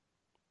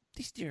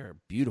 these deer are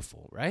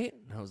beautiful, right?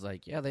 And I was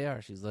like, yeah, they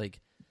are. She's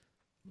like,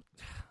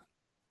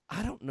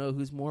 I don't know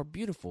who's more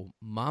beautiful,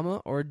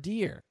 mama or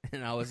deer.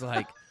 And I was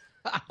like,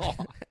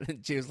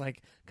 and she was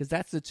like, because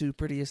that's the two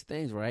prettiest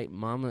things, right?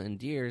 Mama and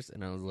deers.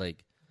 And I was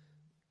like,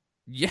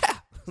 yeah.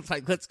 It's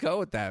like, let's go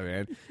with that,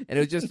 man. And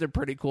it was just a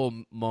pretty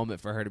cool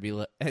moment for her to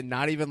be, and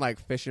not even like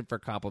fishing for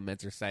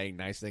compliments or saying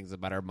nice things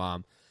about her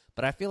mom.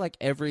 But I feel like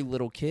every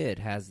little kid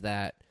has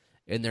that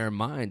in their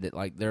mind, that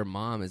like their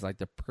mom is like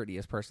the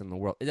prettiest person in the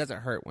world. It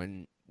doesn't hurt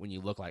when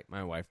you look like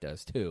my wife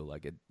does too.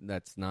 Like,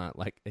 that's not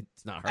like,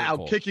 it's not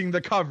hurtful. Out kicking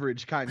the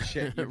coverage kind of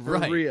shit. For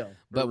right. real.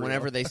 But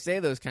whenever they say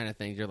those kind of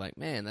things, you're like,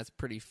 man, that's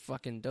pretty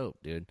fucking dope,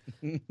 dude.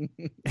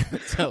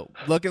 So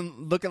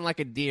looking like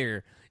a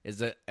deer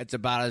it's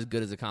about as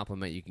good as a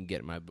compliment you can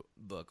get in my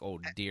book.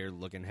 Old deer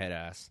looking head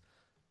ass.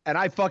 And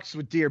I fucks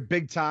with deer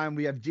big time.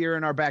 We have deer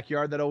in our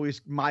backyard that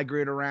always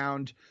migrate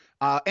around.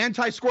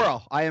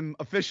 Anti-squirrel. I am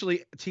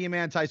officially team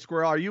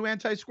anti-squirrel. Are you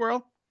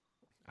anti-squirrel?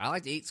 I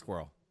like to eat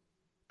squirrel.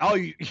 Oh,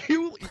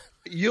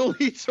 you'll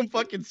eat some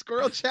fucking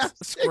squirrel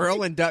chapstick?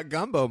 Squirrel and duck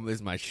gumbo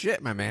is my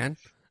shit, my man.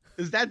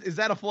 Is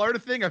that a Florida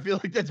thing? I feel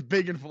like that's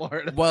big in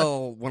Florida.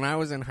 Well, when I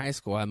was in high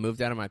school, I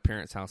moved out of my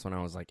parents' house when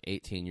I was like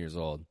 18 years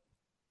old.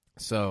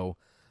 So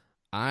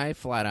I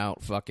flat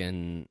out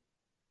fucking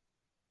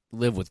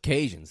live with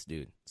Cajuns,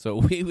 dude. So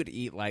we would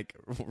eat like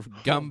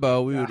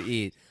gumbo, we would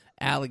eat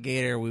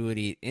alligator, we would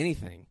eat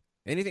anything.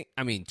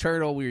 I mean,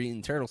 turtle, we were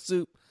eating turtle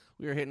soup.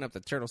 We were hitting up the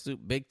turtle soup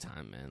big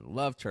time, man.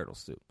 Love turtle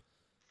soup.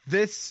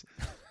 This,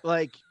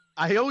 like,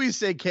 I always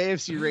say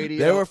KFC radio.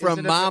 They were from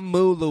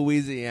Mamou,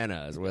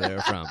 Louisiana is where they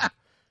were from.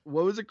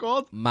 What was it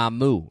called?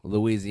 Mamu,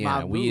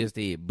 Louisiana. Mamu. We used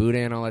to eat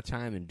boudin all the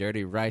time and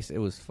dirty rice. It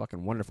was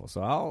fucking wonderful.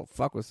 So I'll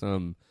fuck with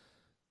some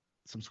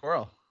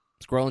squirrel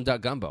and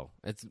duck gumbo.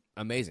 It's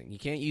amazing. You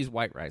can't use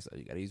white rice though.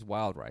 You got to use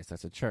wild rice.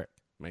 That's a trick.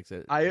 Makes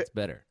it it's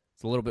better.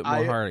 It's a little bit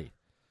more hearty.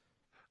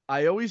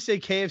 I always say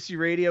KFC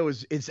Radio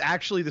it's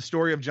actually the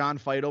story of John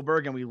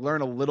Feidelberg, and we learn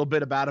a little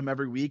bit about him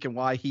every week and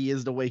why he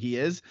is the way he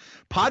is.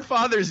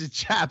 Podfathers is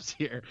chaps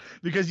here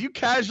because you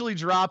casually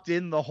dropped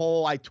in the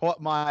whole I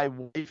taught my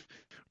wife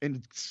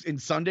in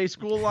Sunday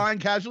school line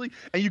casually,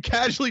 and you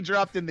casually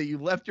dropped in that you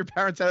left your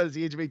parents' house at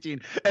the age of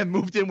 18 and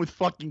moved in with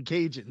fucking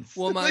Cajuns.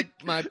 Well,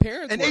 my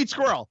parents and ate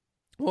squirrel.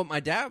 Well, my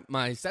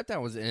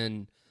stepdad was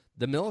in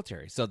the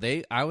military, so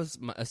I was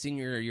a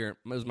senior year.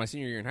 It was my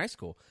senior year in high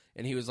school,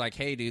 and he was like,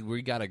 "Hey, dude,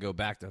 we got to go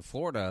back to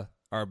Florida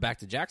or back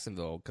to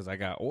Jacksonville because I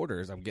got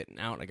orders. I'm getting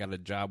out. I got a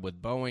job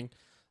with Boeing.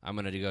 I'm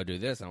gonna go do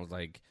this." And I was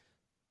like,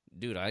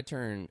 "Dude, I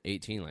turned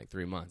 18 like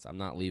 3 months. I'm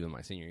not leaving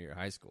my senior year of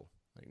high school.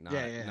 Like,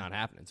 not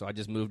happening." So I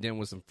just moved in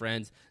with some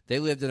friends. They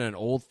lived in an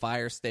old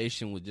fire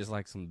station with just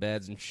like some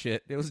beds and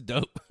shit. It was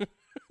dope.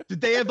 Did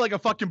they have like a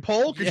fucking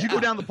pole? Could you go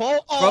down the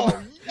pole?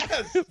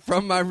 Yes.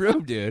 From my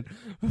room, dude.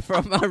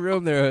 From my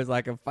room, there was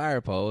like a fire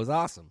pole. It was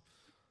awesome.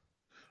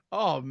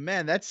 Oh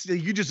man,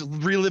 you just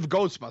relive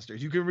Ghostbusters.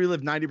 You can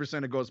relive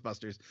 90% of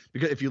Ghostbusters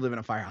because if you live in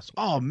a firehouse.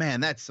 Oh man,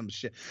 that's some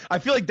shit. I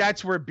feel like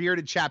that's where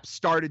bearded chaps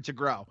started to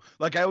grow.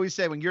 Like I always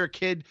say, when you're a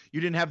kid,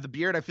 you didn't have the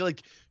beard. I feel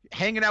like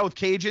hanging out with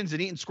Cajuns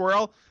and eating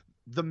squirrel,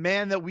 the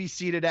man that we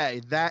see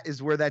today, that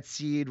is where that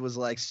seed was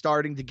like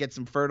starting to get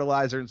some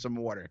fertilizer and some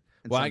water.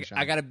 Well,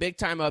 I got a big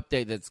time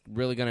update that's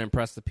really going to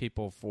impress the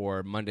people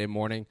for Monday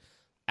morning.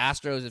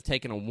 Astros have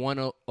taken a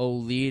 1-0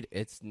 lead.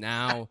 It's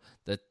now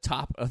the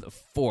top of the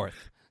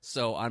fourth.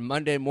 So on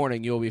Monday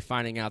morning, you'll be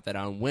finding out that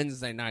on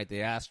Wednesday night,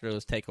 the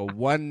Astros take a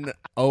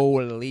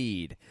 1-0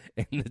 lead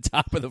in the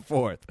top of the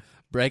fourth.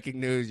 Breaking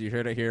news. You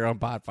heard it here on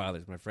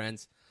Podfathers, my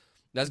friends.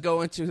 Let's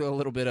go into a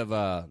little bit of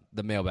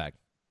the mailbag.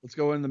 Let's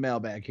go in the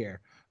mailbag here.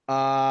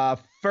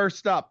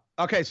 First up.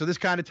 Okay, so this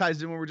kind of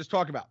ties in what we were just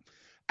talking about.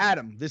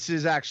 Adam, this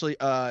is actually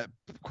a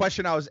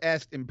question I was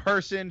asked in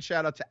person.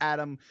 Shout out to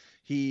Adam.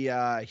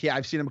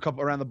 I've seen him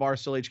around the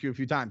Barstool HQ a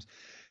few times.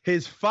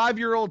 His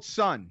 5-year-old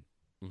son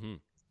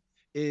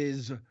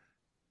is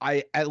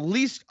at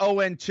least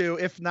 0-2,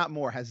 if not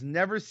more, has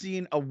never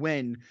seen a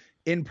win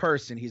in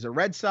person. He's a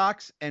Red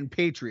Sox and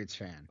Patriots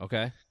fan.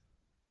 Okay.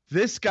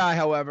 This guy,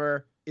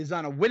 however, is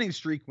on a winning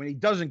streak when he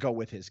doesn't go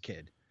with his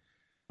kid.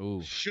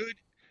 Ooh.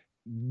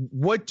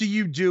 What do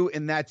you do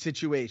in that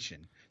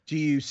situation? Do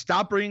you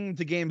stop bringing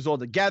the games all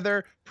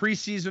together,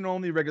 preseason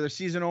only, regular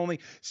season only?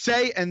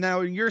 And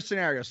now in your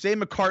scenario, say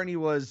McCartney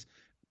was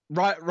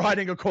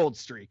riding a cold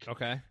streak.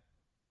 Okay.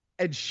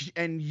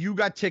 And you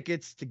got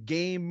tickets to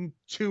game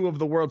 2 of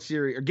the World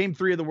Series or game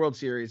 3 of the World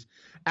Series.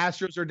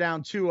 Astros are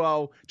down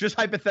 2-0. Just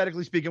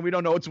hypothetically speaking, we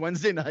don't know. It's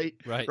Wednesday night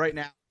right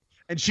now.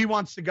 And she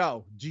wants to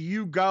go. Do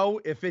you go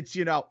if it's,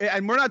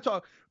 and we're not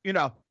talking,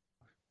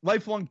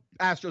 lifelong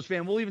Astros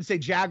fan. We'll even say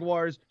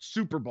Jaguars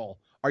Super Bowl.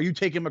 Are you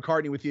taking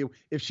McCartney with you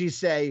if she's,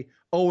 say,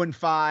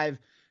 0-5,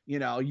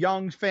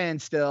 young fan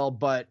still,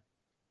 but,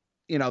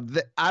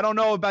 I don't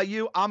know about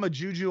you. I'm a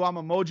Juju. I'm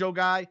a Mojo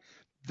guy.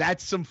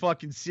 That's some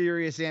fucking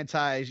serious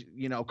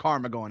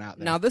karma going out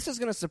there. Now, this is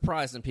going to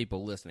surprise some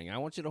people listening. I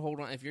want you to hold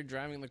on. If you're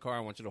driving the car, I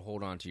want you to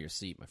hold on to your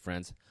seat, my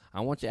friends.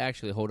 I want you to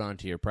actually hold on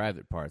to your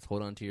private parts.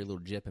 Hold on to your little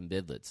jip and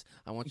bidlets.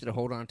 I want you to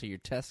hold on to your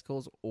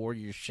testicles or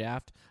your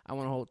shaft. I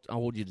want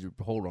you to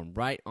hold on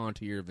right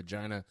onto your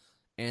vagina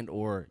and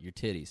or your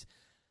titties.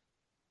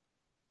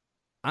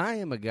 I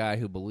am a guy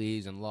who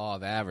believes in law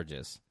of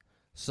averages.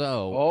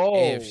 So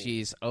if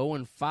she's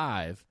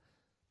 0-5,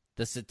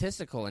 the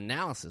statistical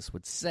analysis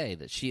would say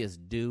that she is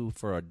due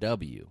for a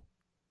W.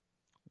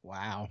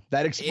 Wow.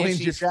 That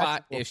explains your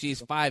if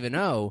she's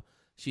 5-0,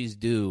 she's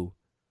due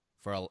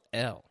for a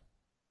L.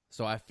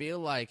 So I feel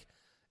like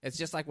it's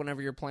just like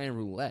whenever you're playing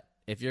roulette.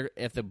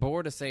 If the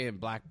board is saying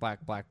black,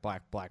 black, black,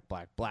 black, black,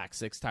 black, black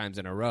 6 times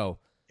in a row,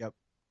 yep,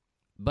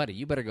 buddy,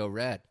 you better go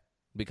red.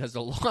 Because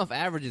the law of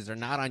averages are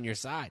not on your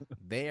side.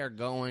 They are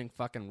going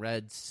fucking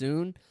red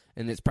soon,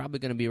 and it's probably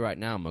going to be right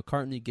now.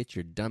 McCartney, get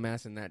your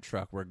dumbass in that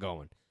truck. We're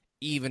going.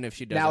 Even if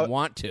she doesn't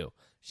want to.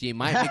 She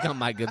might become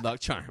my good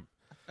luck charm.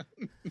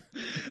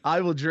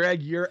 I will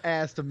drag your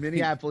ass to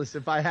Minneapolis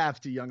if I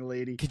have to, young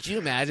lady. Could you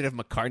imagine if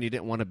McCartney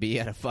didn't want to be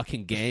at a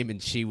fucking game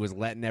and she was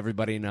letting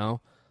everybody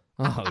know?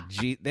 Oh,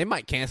 gee. They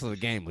might cancel the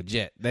game,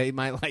 legit. They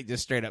might,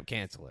 just straight up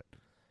cancel it.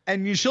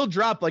 And she'll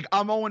drop,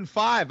 I'm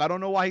 0-5. I don't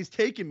know why he's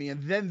taking me.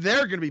 And then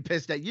they're going to be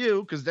pissed at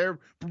you because they're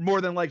more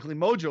than likely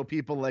Mojo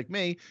people like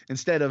me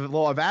instead of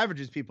law of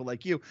averages people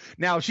like you.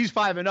 Now, if she's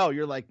 5-0,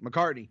 you're like,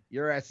 McCartney,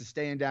 your ass is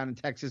staying down in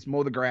Texas,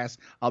 mow the grass.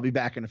 I'll be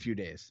back in a few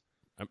days.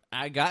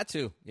 I got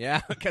to.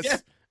 Yeah,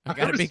 because I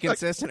got to be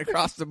consistent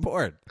across the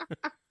board.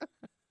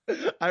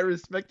 I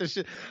respect the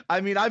shit.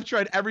 I mean, I've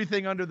tried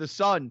everything under the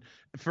sun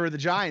for the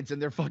Giants, and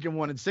they're fucking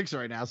 1-6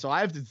 right now. So I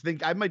have to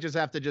think I might just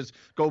have to just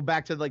go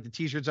back to the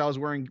T-shirts I was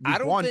wearing. I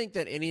don't think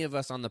that any of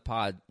us on the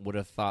pod would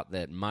have thought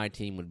that my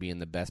team would be in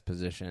the best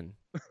position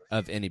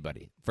of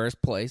anybody.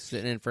 First place,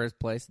 sitting in first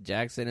place.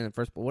 Jack sitting in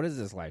first. What is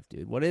this life,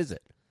 dude? What is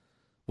it?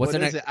 What's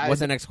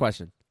the next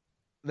question?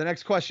 The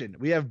next question.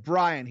 We have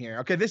Brian here.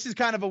 Okay, this is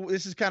kind of a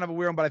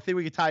weird one, but I think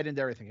we can tie it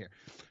into everything here.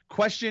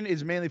 Question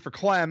is mainly for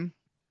Clem.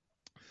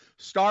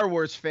 Star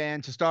Wars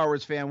fan to Star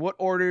Wars fan. What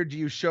order do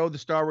you show the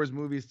Star Wars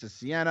movies to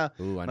Sienna?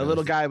 Ooh, My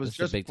little guy was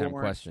just a big time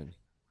born, question.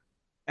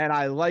 and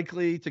I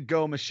likely to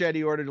go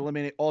machete order to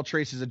eliminate all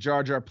traces of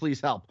Jar Jar. Please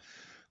help.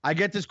 I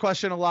get this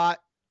question a lot.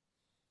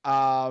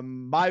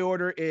 My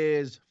order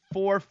is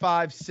 4,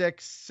 5,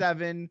 6,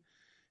 7,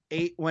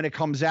 8 when it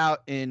comes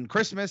out in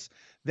Christmas.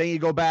 Then you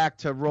go back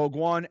to Rogue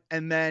One,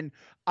 and then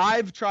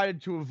I've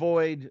tried to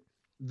avoid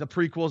the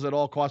prequels at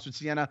all costs with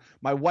Sienna.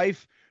 My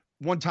wife,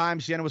 one time,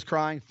 Sienna was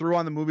crying, threw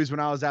on the movies when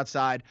I was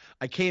outside.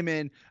 I came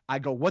in, I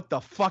go, what the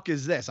fuck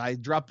is this? I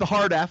dropped the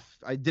hard F.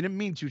 I didn't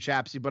mean to,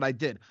 Chapsy, but I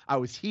did. I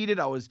was heated.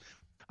 I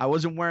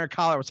wasn't wearing a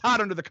collar. I was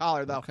hot under the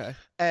collar, though. Okay.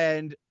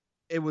 And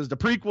it was the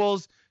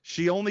prequels.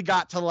 She only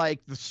got to like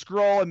the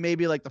scroll and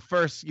maybe like the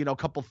first,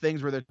 couple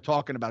things where they're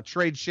talking about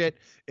trade shit.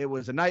 It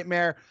was a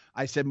nightmare.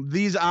 I said,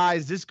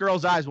 this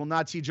girl's eyes will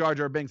not see Jar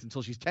Jar Binks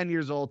until she's 10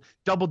 years old,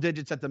 double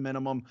digits at the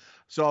minimum.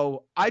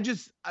 So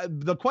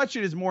the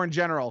question is more in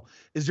general.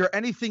 Is there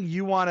anything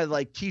you want to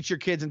like teach your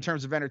kids in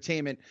terms of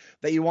entertainment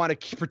that you want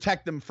to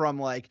protect them from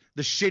like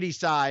the shitty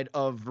side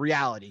of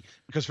reality?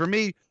 Because for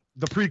me,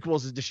 the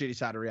prequels is the shitty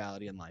side of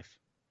reality in life.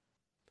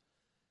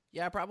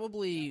 Yeah,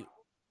 probably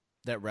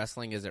that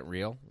wrestling isn't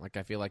real. Like,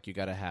 I feel like you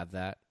got to have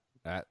that.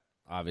 That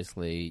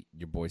obviously,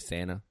 your boy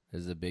Santa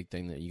is a big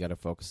thing that you got to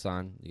focus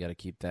on. You got to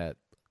keep that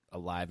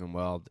alive and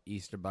well. The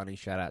Easter Bunny,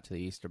 shout out to the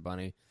Easter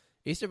Bunny.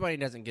 Easter Bunny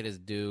doesn't get his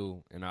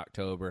due in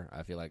October.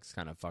 I feel like it's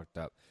kind of fucked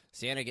up.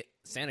 Santa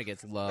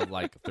gets love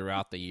like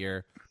throughout the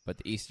year, but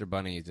the Easter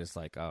Bunny is just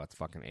like, oh, it's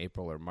fucking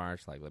April or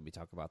March. Like, let me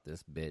talk about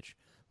this bitch.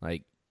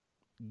 Like,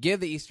 give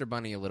the Easter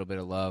Bunny a little bit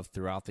of love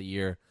throughout the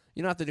year.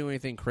 You don't have to do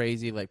anything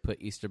crazy like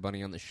put Easter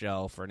Bunny on the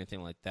shelf or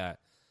anything like that.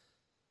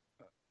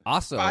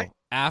 Also,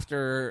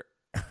 after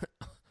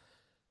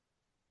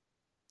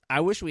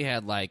I wish we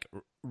had like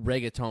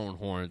reggaeton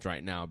horns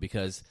right now,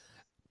 because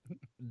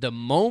the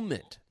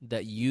moment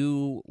that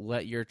you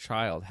let your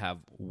child have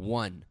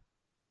one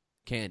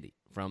candy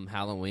from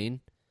Halloween,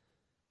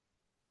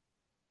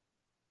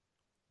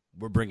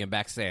 we're bringing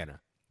back Santa.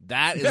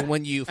 That is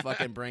when you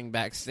fucking bring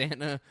back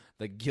Santa,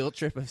 the guilt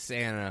trip of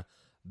Santa.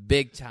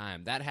 Big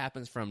time. That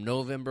happens from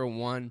November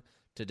 1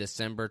 to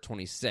December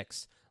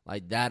 26.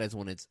 Like, that is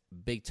when it's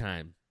big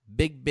time.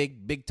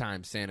 Big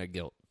time Santa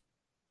guilt.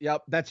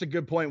 Yep, that's a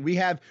good point. We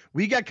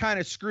got kind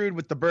of screwed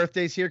with the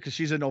birthdays here because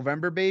she's a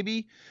November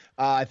baby.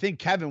 I think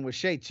Kevin was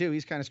Shay too.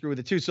 He's kind of screwed with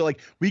it too. So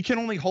like, we can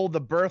only hold the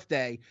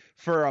birthday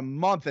for a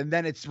month, and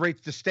then it's right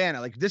to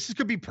Santa. Like,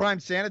 could be prime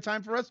Santa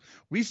time for us.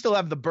 We still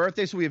have the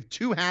birthday, so we have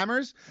 2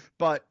 hammers.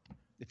 But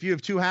if you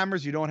have 2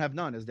 hammers, you don't have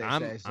none, as they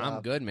say. So.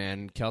 I'm good,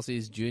 man.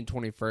 Kelsey's June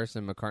 21st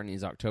and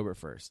McCartney's October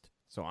 1st.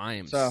 So I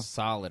am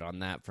solid on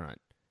that front.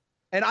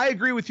 And I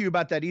agree with you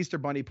about that Easter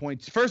Bunny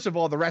point. First of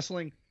all, the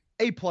wrestling,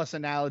 A+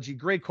 analogy,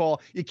 great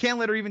call. You can't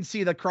let her even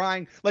see the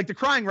crying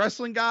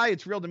wrestling guy.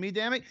 It's real to me,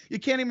 damn it. You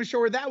can't even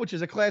show her that, which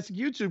is a classic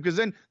YouTube, because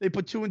then they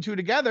put 2 and 2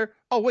 together.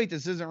 Oh, wait,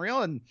 this isn't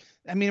real. And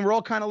I mean, we're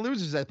all kind of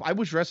losers. I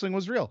wish wrestling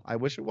was real. I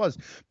wish it was.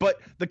 But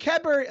the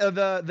Cadbury,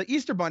 the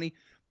Easter Bunny,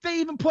 they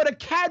even put a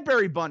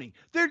Cadbury bunny.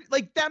 They're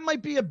like, that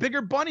might be a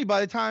bigger bunny by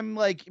the time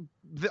like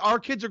our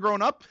kids are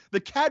growing up. The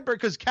Cadbury,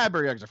 because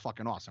Cadbury eggs are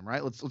fucking awesome,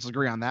 right? Let's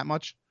agree on that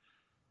much.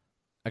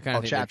 I kind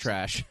of think they're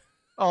trash.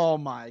 Oh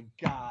my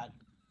God.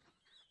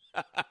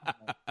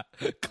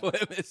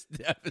 Clem is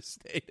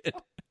devastated.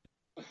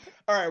 All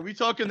right, are we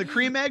talking the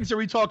cream eggs, or are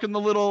we talking the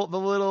little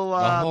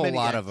a whole mini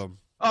lot eggs? of them.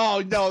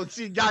 Oh no!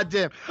 See,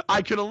 goddamn,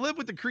 I could have lived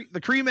with the cream.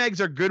 The cream eggs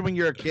are good when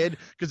you're a kid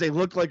because they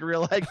look like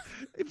real eggs.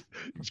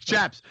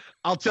 Chaps,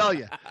 I'll tell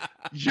you,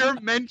 your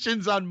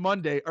mentions on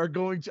Monday are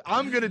going to.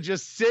 I'm gonna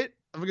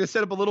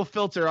set up a little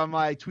filter on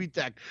my tweet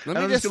deck. Let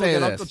me I'm just gonna say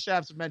look at this. Uncle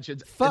Chaps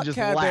mentions. Fuck and just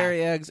Cadbury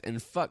laugh. eggs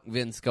and fuck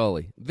Vin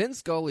Scully. Vin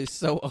Scully's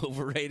so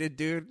overrated,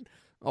 dude.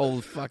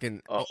 Old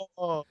fucking.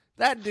 Oh.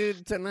 That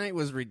dude tonight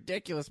was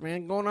ridiculous,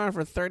 man. Going on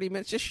for 30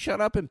 minutes. Just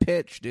shut up and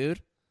pitch,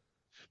 dude.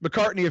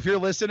 McCartney, if you're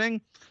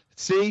listening,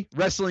 see,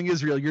 wrestling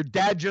is real. Your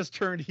dad just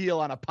turned heel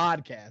on a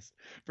podcast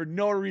for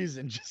no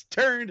reason. Just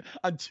turned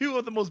on 2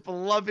 of the most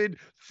beloved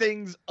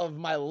things of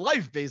my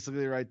life,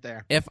 basically, right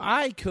there. If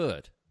I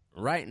could,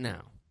 right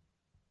now,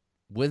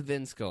 with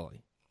Vin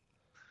Scully,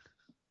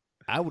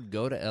 I would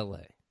go to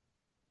L.A.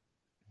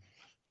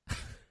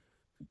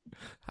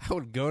 I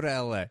would go to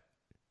L.A.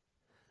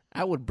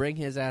 I would bring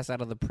his ass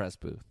out of the press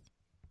booth.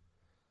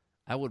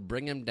 I would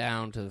bring him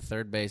down to the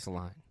third base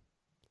line.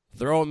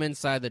 Throw him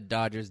inside the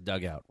Dodgers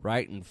dugout,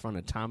 right in front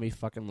of Tommy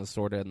fucking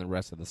Lasorda and the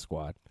rest of the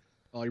squad.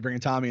 Oh, you're bringing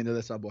Tommy into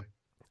this, boy.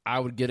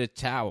 I would get a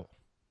towel.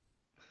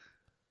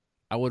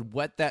 I would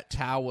wet that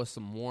towel with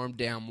some warm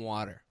damn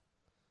water.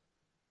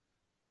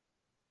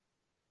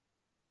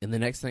 And the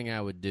next thing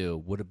I would do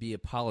would be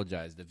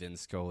apologize to Vin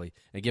Scully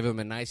and give him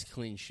a nice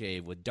clean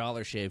shave with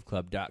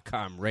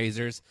DollarShaveClub.com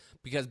razors,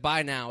 because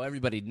by now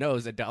everybody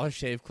knows that Dollar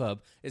Shave Club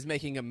is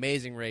making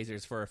amazing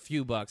razors for a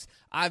few bucks.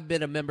 I've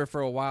been a member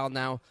for a while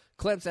now.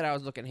 Clem said I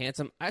was looking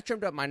handsome. I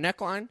trimmed up my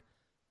neckline.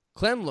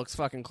 Clem looks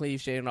fucking clean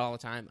shaven all the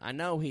time. I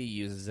know he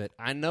uses it.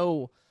 I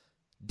know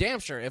damn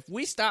sure if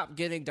we stopped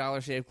getting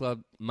Dollar Shave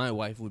Club, my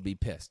wife would be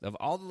pissed. Of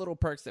all the little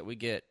perks that we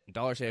get,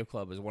 Dollar Shave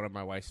Club is one of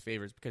my wife's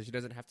favorites because she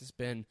doesn't have to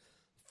spend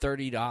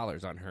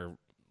 $30 on her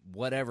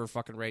whatever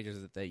fucking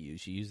razors that they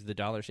use. She uses the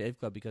Dollar Shave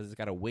Club because it's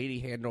got a weighty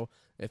handle.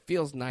 It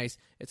feels nice.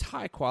 It's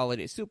high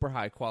quality. It's super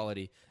high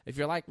quality. If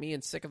you're like me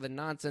and sick of the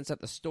nonsense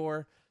at the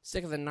store,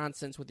 sick of the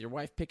nonsense with your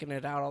wife picking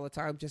it out all the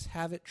time, just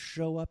have it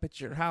show up at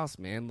your house,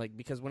 man. Like,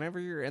 because whenever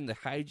you're in the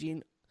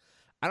hygiene,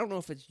 I don't know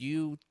if it's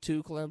you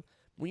too, Clem,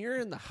 when you're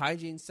in the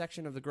hygiene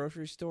section of the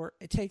grocery store,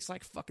 it takes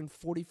like fucking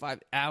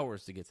 45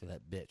 hours to get to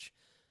that bitch.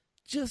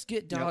 Just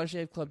get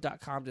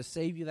DollarShaveClub.com to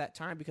save you that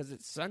time because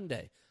it's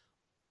Sunday.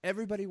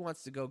 Everybody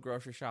wants to go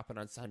grocery shopping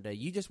on Sunday.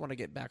 You just want to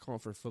get back home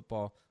for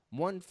football.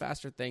 One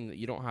faster thing that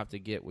you don't have to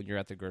get when you're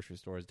at the grocery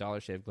store is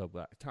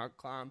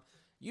DollarShaveClub.com.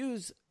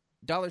 Use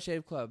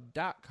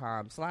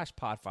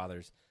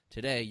DollarShaveClub.com/Podfathers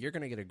today. You're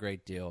going to get a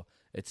great deal.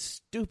 It's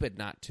stupid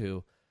not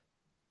to.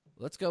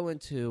 Let's go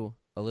into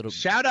a little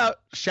shout out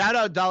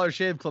Dollar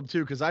Shave Club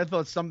too, because I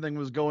thought something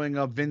was going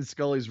up Vince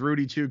Scully's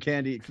Rudy Tooty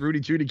candy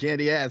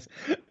ass,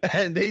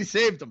 and they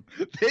saved him.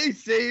 They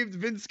saved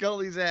Vince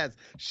Scully's ass.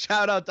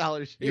 Shout out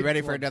Dollar Shave. You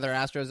ready Club. for another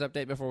Astros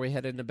update before we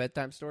head into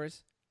bedtime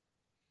stories?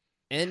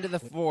 End of the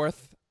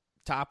fourth,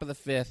 top of the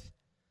fifth,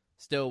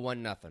 still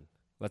 1-0.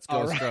 Let's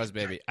go Astros,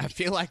 baby. I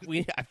feel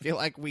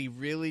like we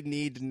really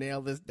need to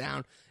nail this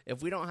down.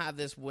 If we don't have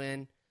this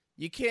win,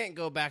 you can't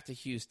go back to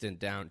Houston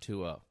down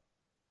 2-0.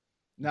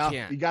 No,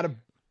 you gotta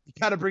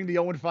bring the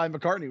 0-5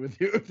 McCartney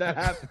with you if that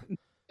happens.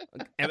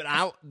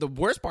 The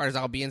worst part is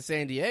I'll be in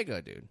San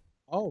Diego, dude.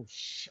 Oh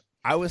shit!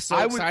 I was so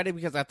excited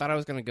because I thought I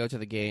was going to go to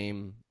the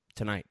game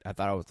tonight. I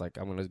thought I was like,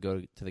 I'm going to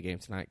go to the game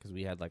tonight because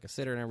we had like a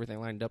sitter and everything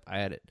lined up.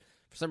 For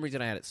some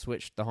reason I had it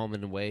switched the home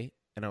and away,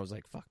 and I was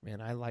like, fuck,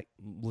 man, I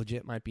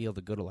legit might be able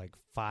to go to like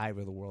 5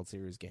 of the World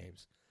Series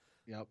games.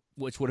 Yep.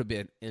 Which would have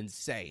been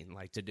insane,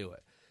 like, to do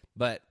it.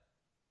 But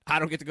I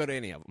don't get to go to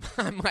any of them.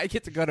 I might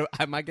get to go to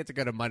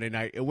Monday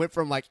night. It went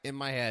from like in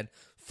my head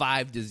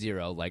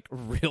 5-0, like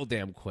real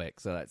damn quick.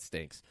 So that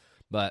stinks.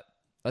 But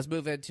let's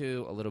move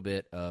into a little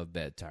bit of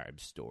bedtime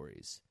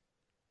stories.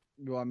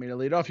 You want me to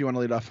lead off? You want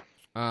to lead off?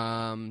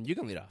 You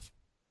can lead off.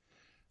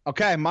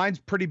 Okay, mine's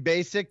pretty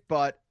basic,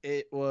 but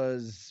it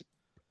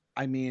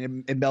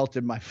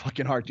melted my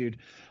fucking heart, dude.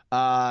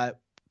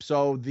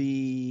 So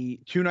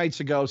the 2 nights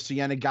ago,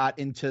 Sienna got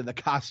into the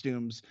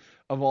costumes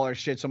of all our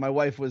shit. So my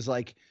wife was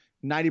like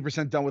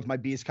 90% done with my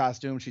Beast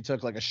costume. She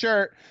took like a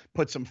shirt,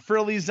 put some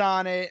frillies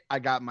on it. I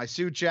got my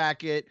suit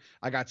jacket.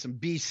 I got some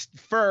Beast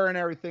fur and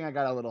everything. I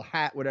got a little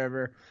hat,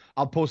 whatever.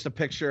 I'll post a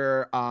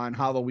picture on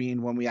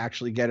Halloween when we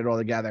actually get it all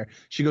together.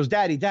 She goes,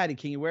 Daddy,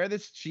 can you wear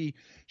this? She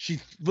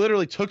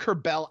literally took her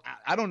belt.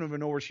 I don't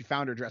even know where she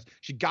found her dress.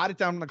 She got it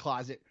down in the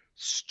closet,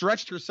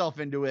 stretched herself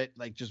into it,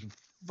 like just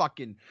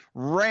fucking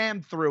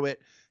rammed through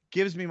it,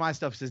 gives me my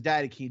stuff, says,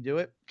 Daddy, can you do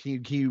it?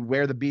 Can you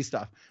wear the Beast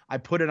stuff? I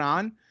put it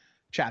on.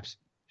 Chaps,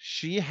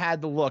 she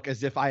had the look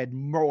as if I had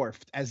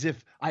morphed, as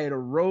if I had a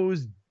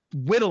rose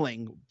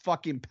whittling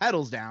fucking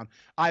petals down.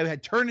 I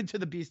had turned into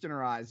the Beast in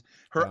her eyes.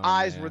 Her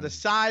eyes were the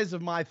size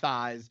of my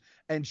thighs,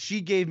 and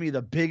she gave me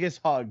the biggest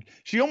hug.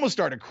 She almost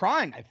started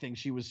crying. I think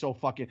she was so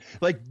fucking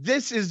like,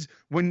 this is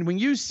when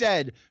you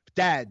said,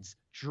 dads,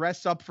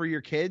 dress up for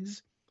your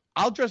kids.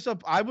 I'll dress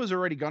up. I was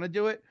already going to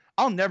do it.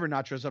 I'll never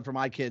not dress up for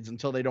my kids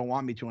until they don't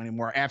want me to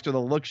anymore. After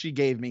the look she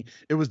gave me,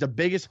 it was the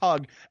biggest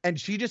hug. And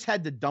she just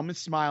had the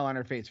dumbest smile on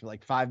her face for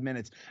like 5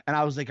 minutes. And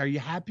I was like, are you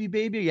happy,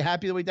 baby? Are you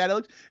happy the way Daddy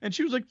looks? And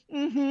she was like,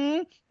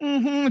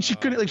 And she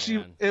couldn't, like,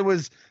 man.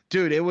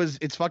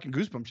 It's fucking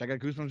goosebumps. I got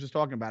goosebumps just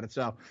talking about it.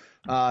 So,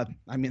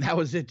 that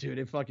was it, dude.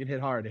 It fucking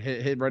hit hard. It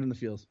hit right in the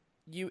feels.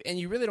 You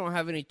really don't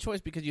have any choice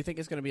because you think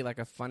it's going to be like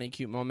a funny,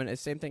 cute moment. The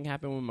same thing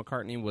happened when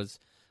McCartney was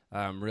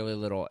really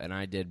little, and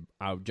I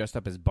dressed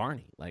up as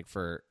Barney.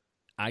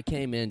 I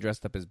came in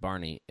dressed up as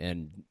Barney,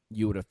 and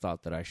you would have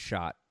thought that I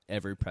shot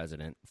every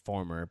president,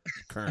 former,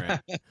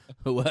 current,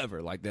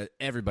 whoever. Like that,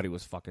 everybody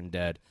was fucking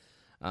dead.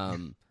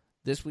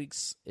 This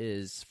week's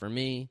is, for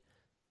me,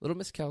 Little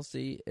Miss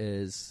Kelsey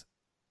is.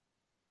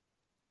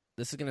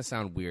 This is gonna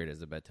sound weird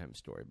as a bedtime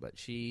story, but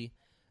she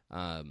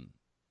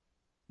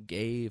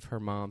gave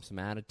her mom some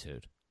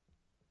attitude,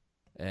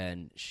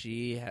 and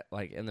she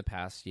in the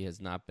past she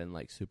has not been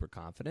like super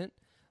confident,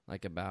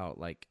 like about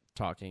like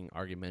talking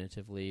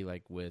argumentatively,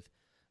 like with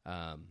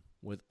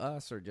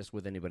us or just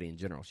with anybody in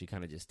general. She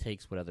kind of just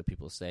takes what other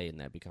people say, and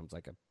that becomes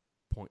like a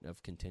point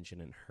of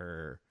contention in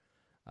her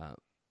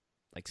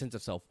like sense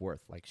of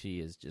self-worth. Like she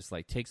is just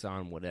like takes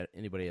on what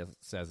anybody else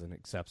says and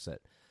accepts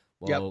it.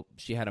 Well,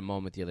 She had a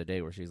moment the other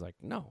day where she's like,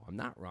 no, I'm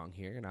not wrong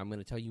here, and I'm going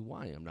to tell you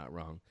why I'm not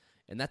wrong.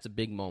 And that's a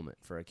big moment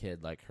for a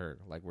kid like her,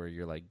 like where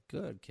you're like,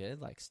 good kid,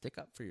 like stick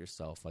up for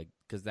yourself, like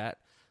because that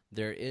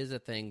there is a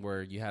thing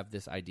where you have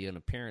this idea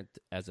in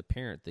as a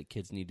parent that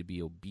kids need to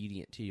be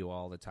obedient to you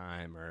all the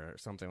time or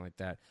something like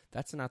that.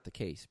 That's not the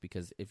case,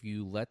 because if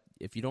you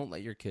don't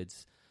let your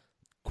kids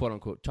quote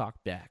unquote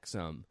talk back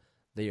some,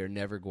 they are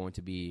never going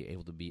to be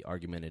able to be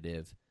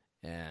argumentative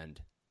and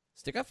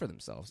stick up for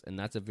themselves. And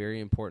that's a very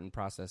important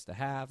process to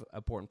have,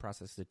 important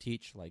process to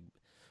teach, like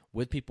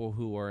with people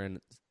who are in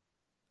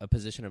a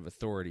position of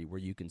authority where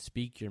you can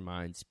speak your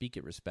mind, speak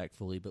it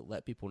respectfully, but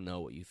let people know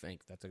what you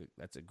think.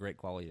 That's a great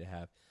quality to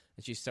have.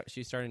 And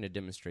she's starting to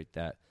demonstrate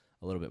that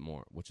a little bit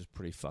more, which is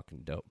pretty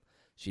fucking dope.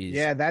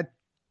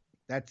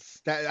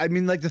 That's I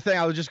mean, like the thing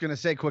I was just gonna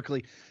say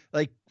quickly,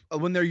 like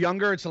when they're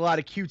younger, it's a lot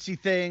of cutesy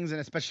things, and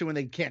especially when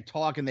they can't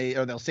talk and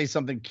they'll say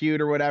something cute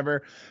or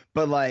whatever.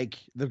 But like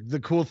the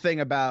cool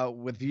thing about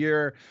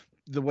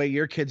the way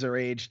your kids are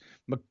aged,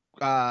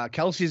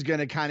 Kelsey's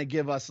gonna kind of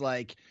give us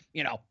like,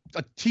 you know,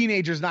 a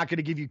teenager's not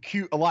gonna give you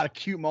a lot of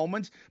cute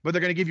moments, but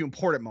they're gonna give you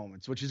important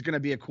moments, which is gonna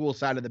be a cool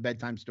side of the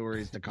bedtime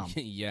stories to come.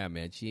 Yeah,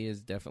 man, she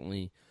is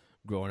definitely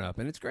growing up,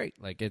 and it's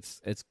great. Like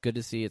it's good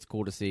to see, it's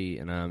cool to see,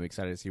 and I'm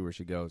excited to see where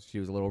she goes. She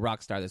was a little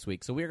rock star this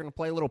week, so we're gonna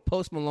play a little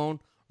Post Malone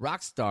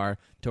Rockstar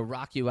to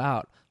rock you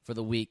out for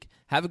the week.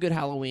 Have a good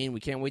Halloween. We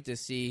can't wait to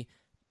see.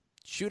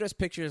 Shoot us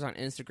pictures on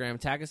Instagram.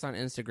 Tag us on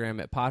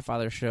Instagram at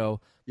Podfather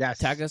Show. Yes.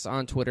 Tag us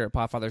on Twitter at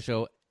Podfather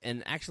Show.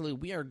 And actually,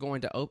 we are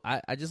going to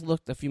I just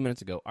looked a few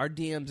minutes ago. Our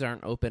DMs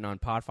aren't open on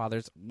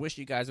Podfathers. Wish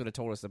you guys would have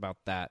told us about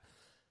that.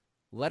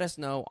 Let us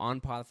know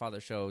on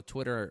Podfather Show,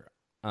 Twitter,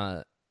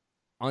 on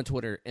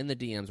Twitter, in the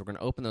DMs. We're going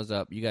to open those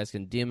up. You guys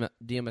can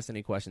DM us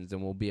any questions,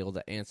 and we'll be able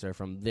to answer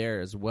from there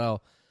as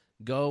well.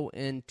 Go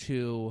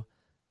into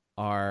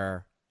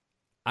our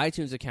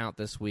iTunes account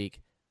this week.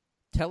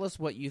 Tell us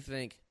what you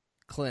think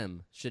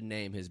Clem should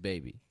name his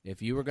baby.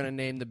 If you were going to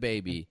name the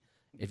baby,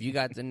 if you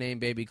got to name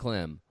baby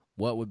Clem,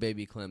 what would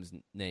baby Clem's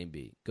name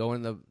be? Go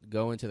into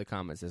the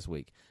comments this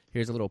week.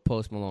 Here's a little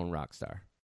Post Malone Rockstar.